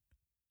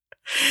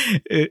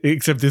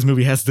 Except this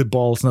movie has the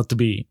balls not to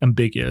be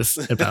ambiguous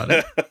about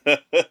it.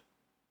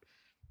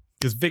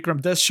 Because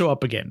Vikram does show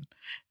up again.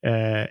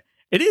 It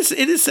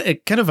is a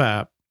kind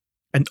of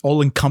an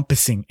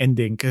all-encompassing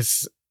ending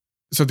because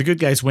so the good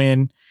guys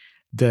win.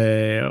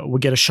 We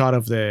get a shot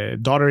of the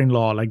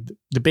daughter-in-law, like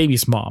the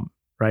baby's mom,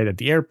 right at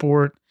the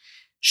airport.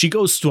 She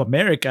goes to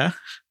America,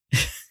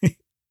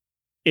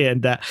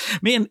 and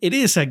man, it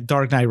is a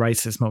Dark Knight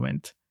Rises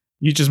moment.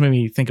 You just made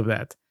me think of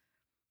that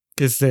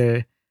because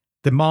the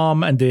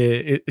mom and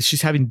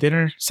she's having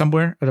dinner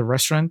somewhere at a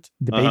restaurant.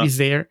 The baby's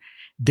there.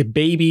 The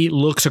baby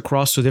looks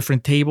across to a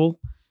different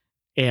table,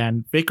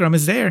 and Vikram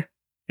is there.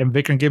 And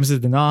Vikram gives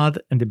it the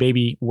nod, and the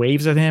baby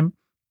waves at him.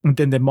 And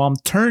then the mom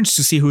turns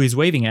to see who he's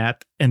waving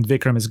at, and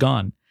Vikram is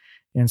gone.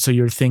 And so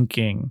you're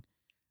thinking,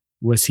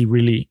 was he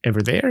really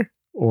ever there?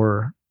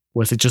 Or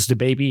was it just the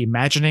baby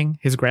imagining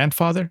his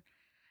grandfather?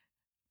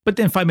 But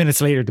then 5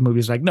 minutes later, the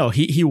movie's like, no,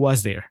 he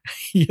was there.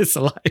 He is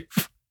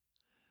alive.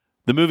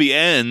 The movie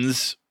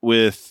ends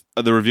with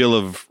the reveal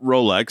of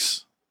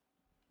Rolex,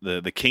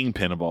 the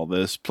kingpin of all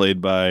this,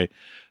 played by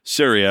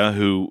Surya,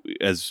 who,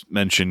 as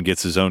mentioned,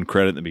 gets his own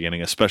credit in the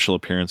beginning, a special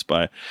appearance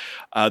by.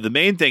 The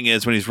main thing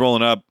is when he's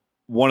rolling up,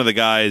 one of the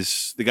guy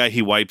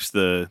he wipes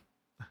this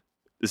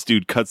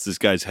dude cuts this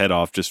guy's head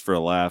off just for a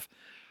laugh.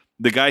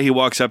 The guy he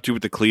walks up to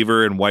with the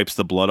cleaver and wipes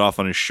the blood off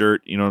on his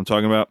shirt, you know what I'm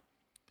talking about?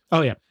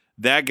 Oh, yeah.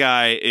 That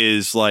guy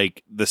is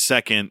like the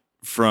second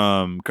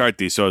from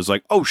Karthi. So I was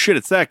like, oh shit,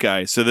 it's that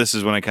guy. So this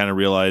is when I kind of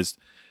realized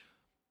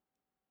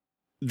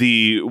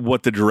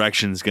what the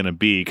direction's going to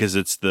be, because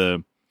it's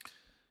the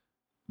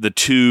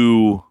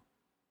two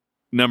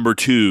number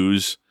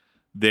 2s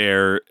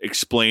there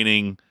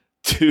explaining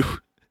to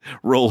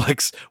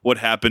Rolex what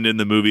happened in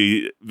the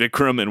movie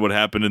Vikram and what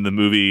happened in the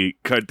movie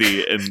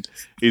Karthi, and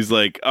he's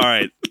like, all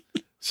right,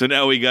 so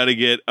now we got to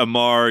get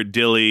Amar,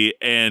 Dilly,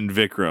 and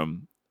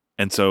Vikram.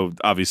 And so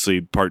obviously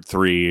part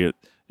 3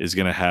 is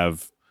going to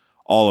have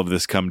all of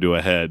this come to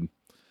a head.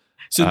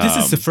 So this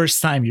is the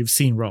first time you've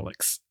seen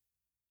Rolex?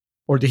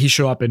 Or did he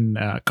show up in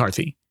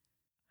Karthi?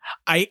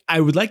 I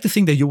would like to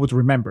think that you would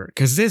remember,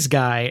 because this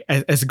guy,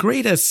 as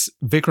great as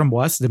Vikram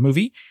was, the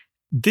movie,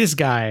 this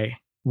guy,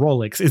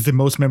 Rolex, is the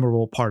most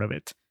memorable part of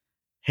it.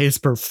 His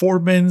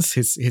performance,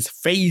 his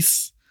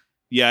face.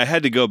 Yeah, I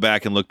had to go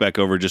back and look back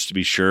over just to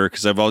be sure,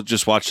 because I've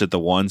just watched it the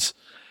once.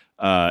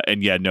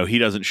 And yeah, no, he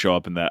doesn't show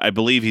up in that. I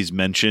believe he's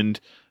mentioned,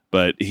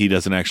 but he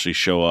doesn't actually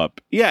show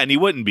up. Yeah, and he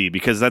wouldn't be,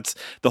 because that's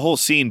the whole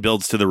scene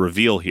builds to the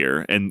reveal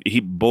here. And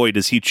boy,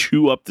 does he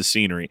chew up the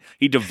scenery.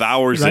 He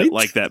devours Right? it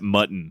like that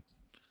mutton.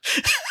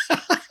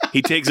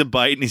 He takes a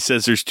bite and he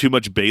says, "There's too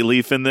much bay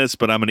leaf in this,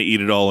 but I'm going to eat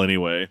it all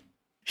anyway."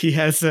 He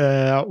has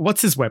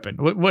what's his weapon?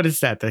 What is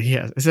that he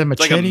has? Is that a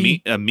It's like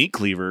machete? a meat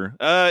cleaver.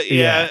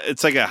 Yeah.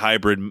 It's like a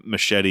hybrid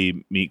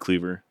machete meat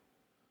cleaver.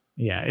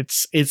 Yeah,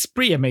 it's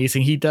pretty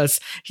amazing.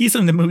 He's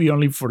in the movie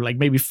only for like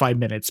maybe 5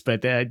 minutes,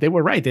 but they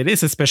were right. It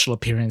is a special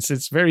appearance.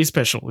 It's very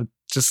special. It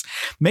just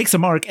makes a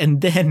mark.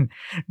 And then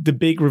the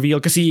big reveal,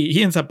 because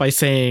he ends up by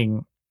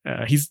saying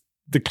he's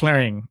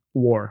declaring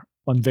war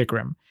on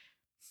Vikram.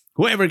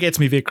 Whoever gets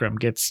me Vikram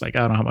gets, like, I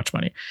don't know how much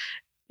money.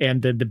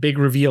 And then the big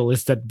reveal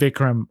is that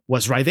Vikram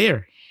was right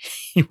there.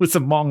 He was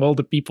among all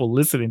the people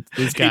listening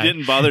to this guy. He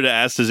didn't bother to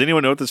ask, "Does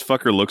anyone know what this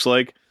fucker looks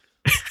like?"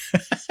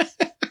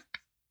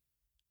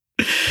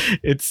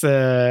 It's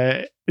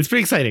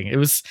pretty exciting. It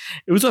was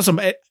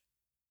awesome.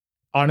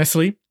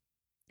 Honestly,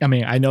 I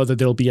mean, I know that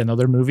there'll be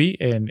another movie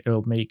and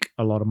it'll make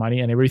a lot of money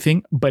and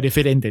everything, but if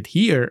it ended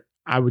here,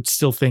 I would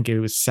still think it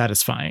was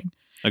satisfying.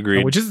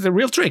 Agreed. Which is the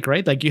real trick,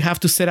 right? Like, you have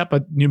to set up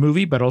a new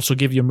movie, but also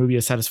give your movie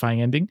a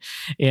satisfying ending.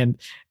 And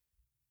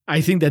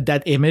I think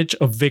that image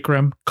of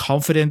Vikram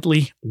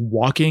confidently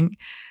walking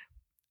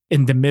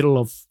in the middle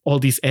of all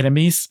these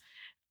enemies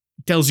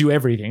tells you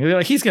everything. They're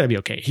like, he's gonna be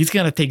okay. He's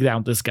gonna take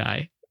down this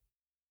guy.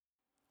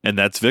 And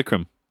that's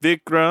Vikram.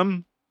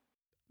 Vikram.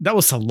 That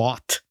was a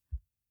lot,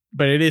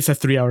 but it is a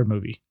 3-hour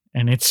movie,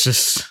 and it's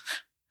just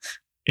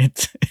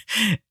it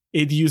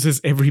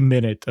uses every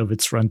minute of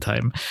its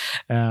runtime.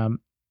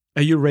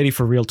 Are you ready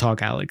for real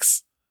talk,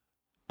 Alex?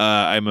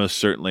 I most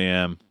certainly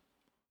am.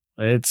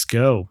 Let's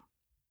go.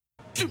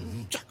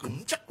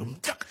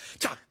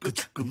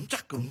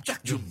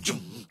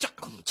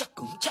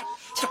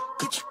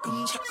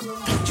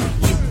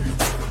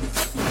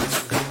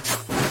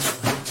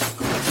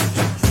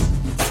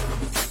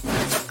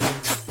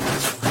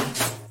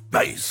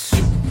 Bass.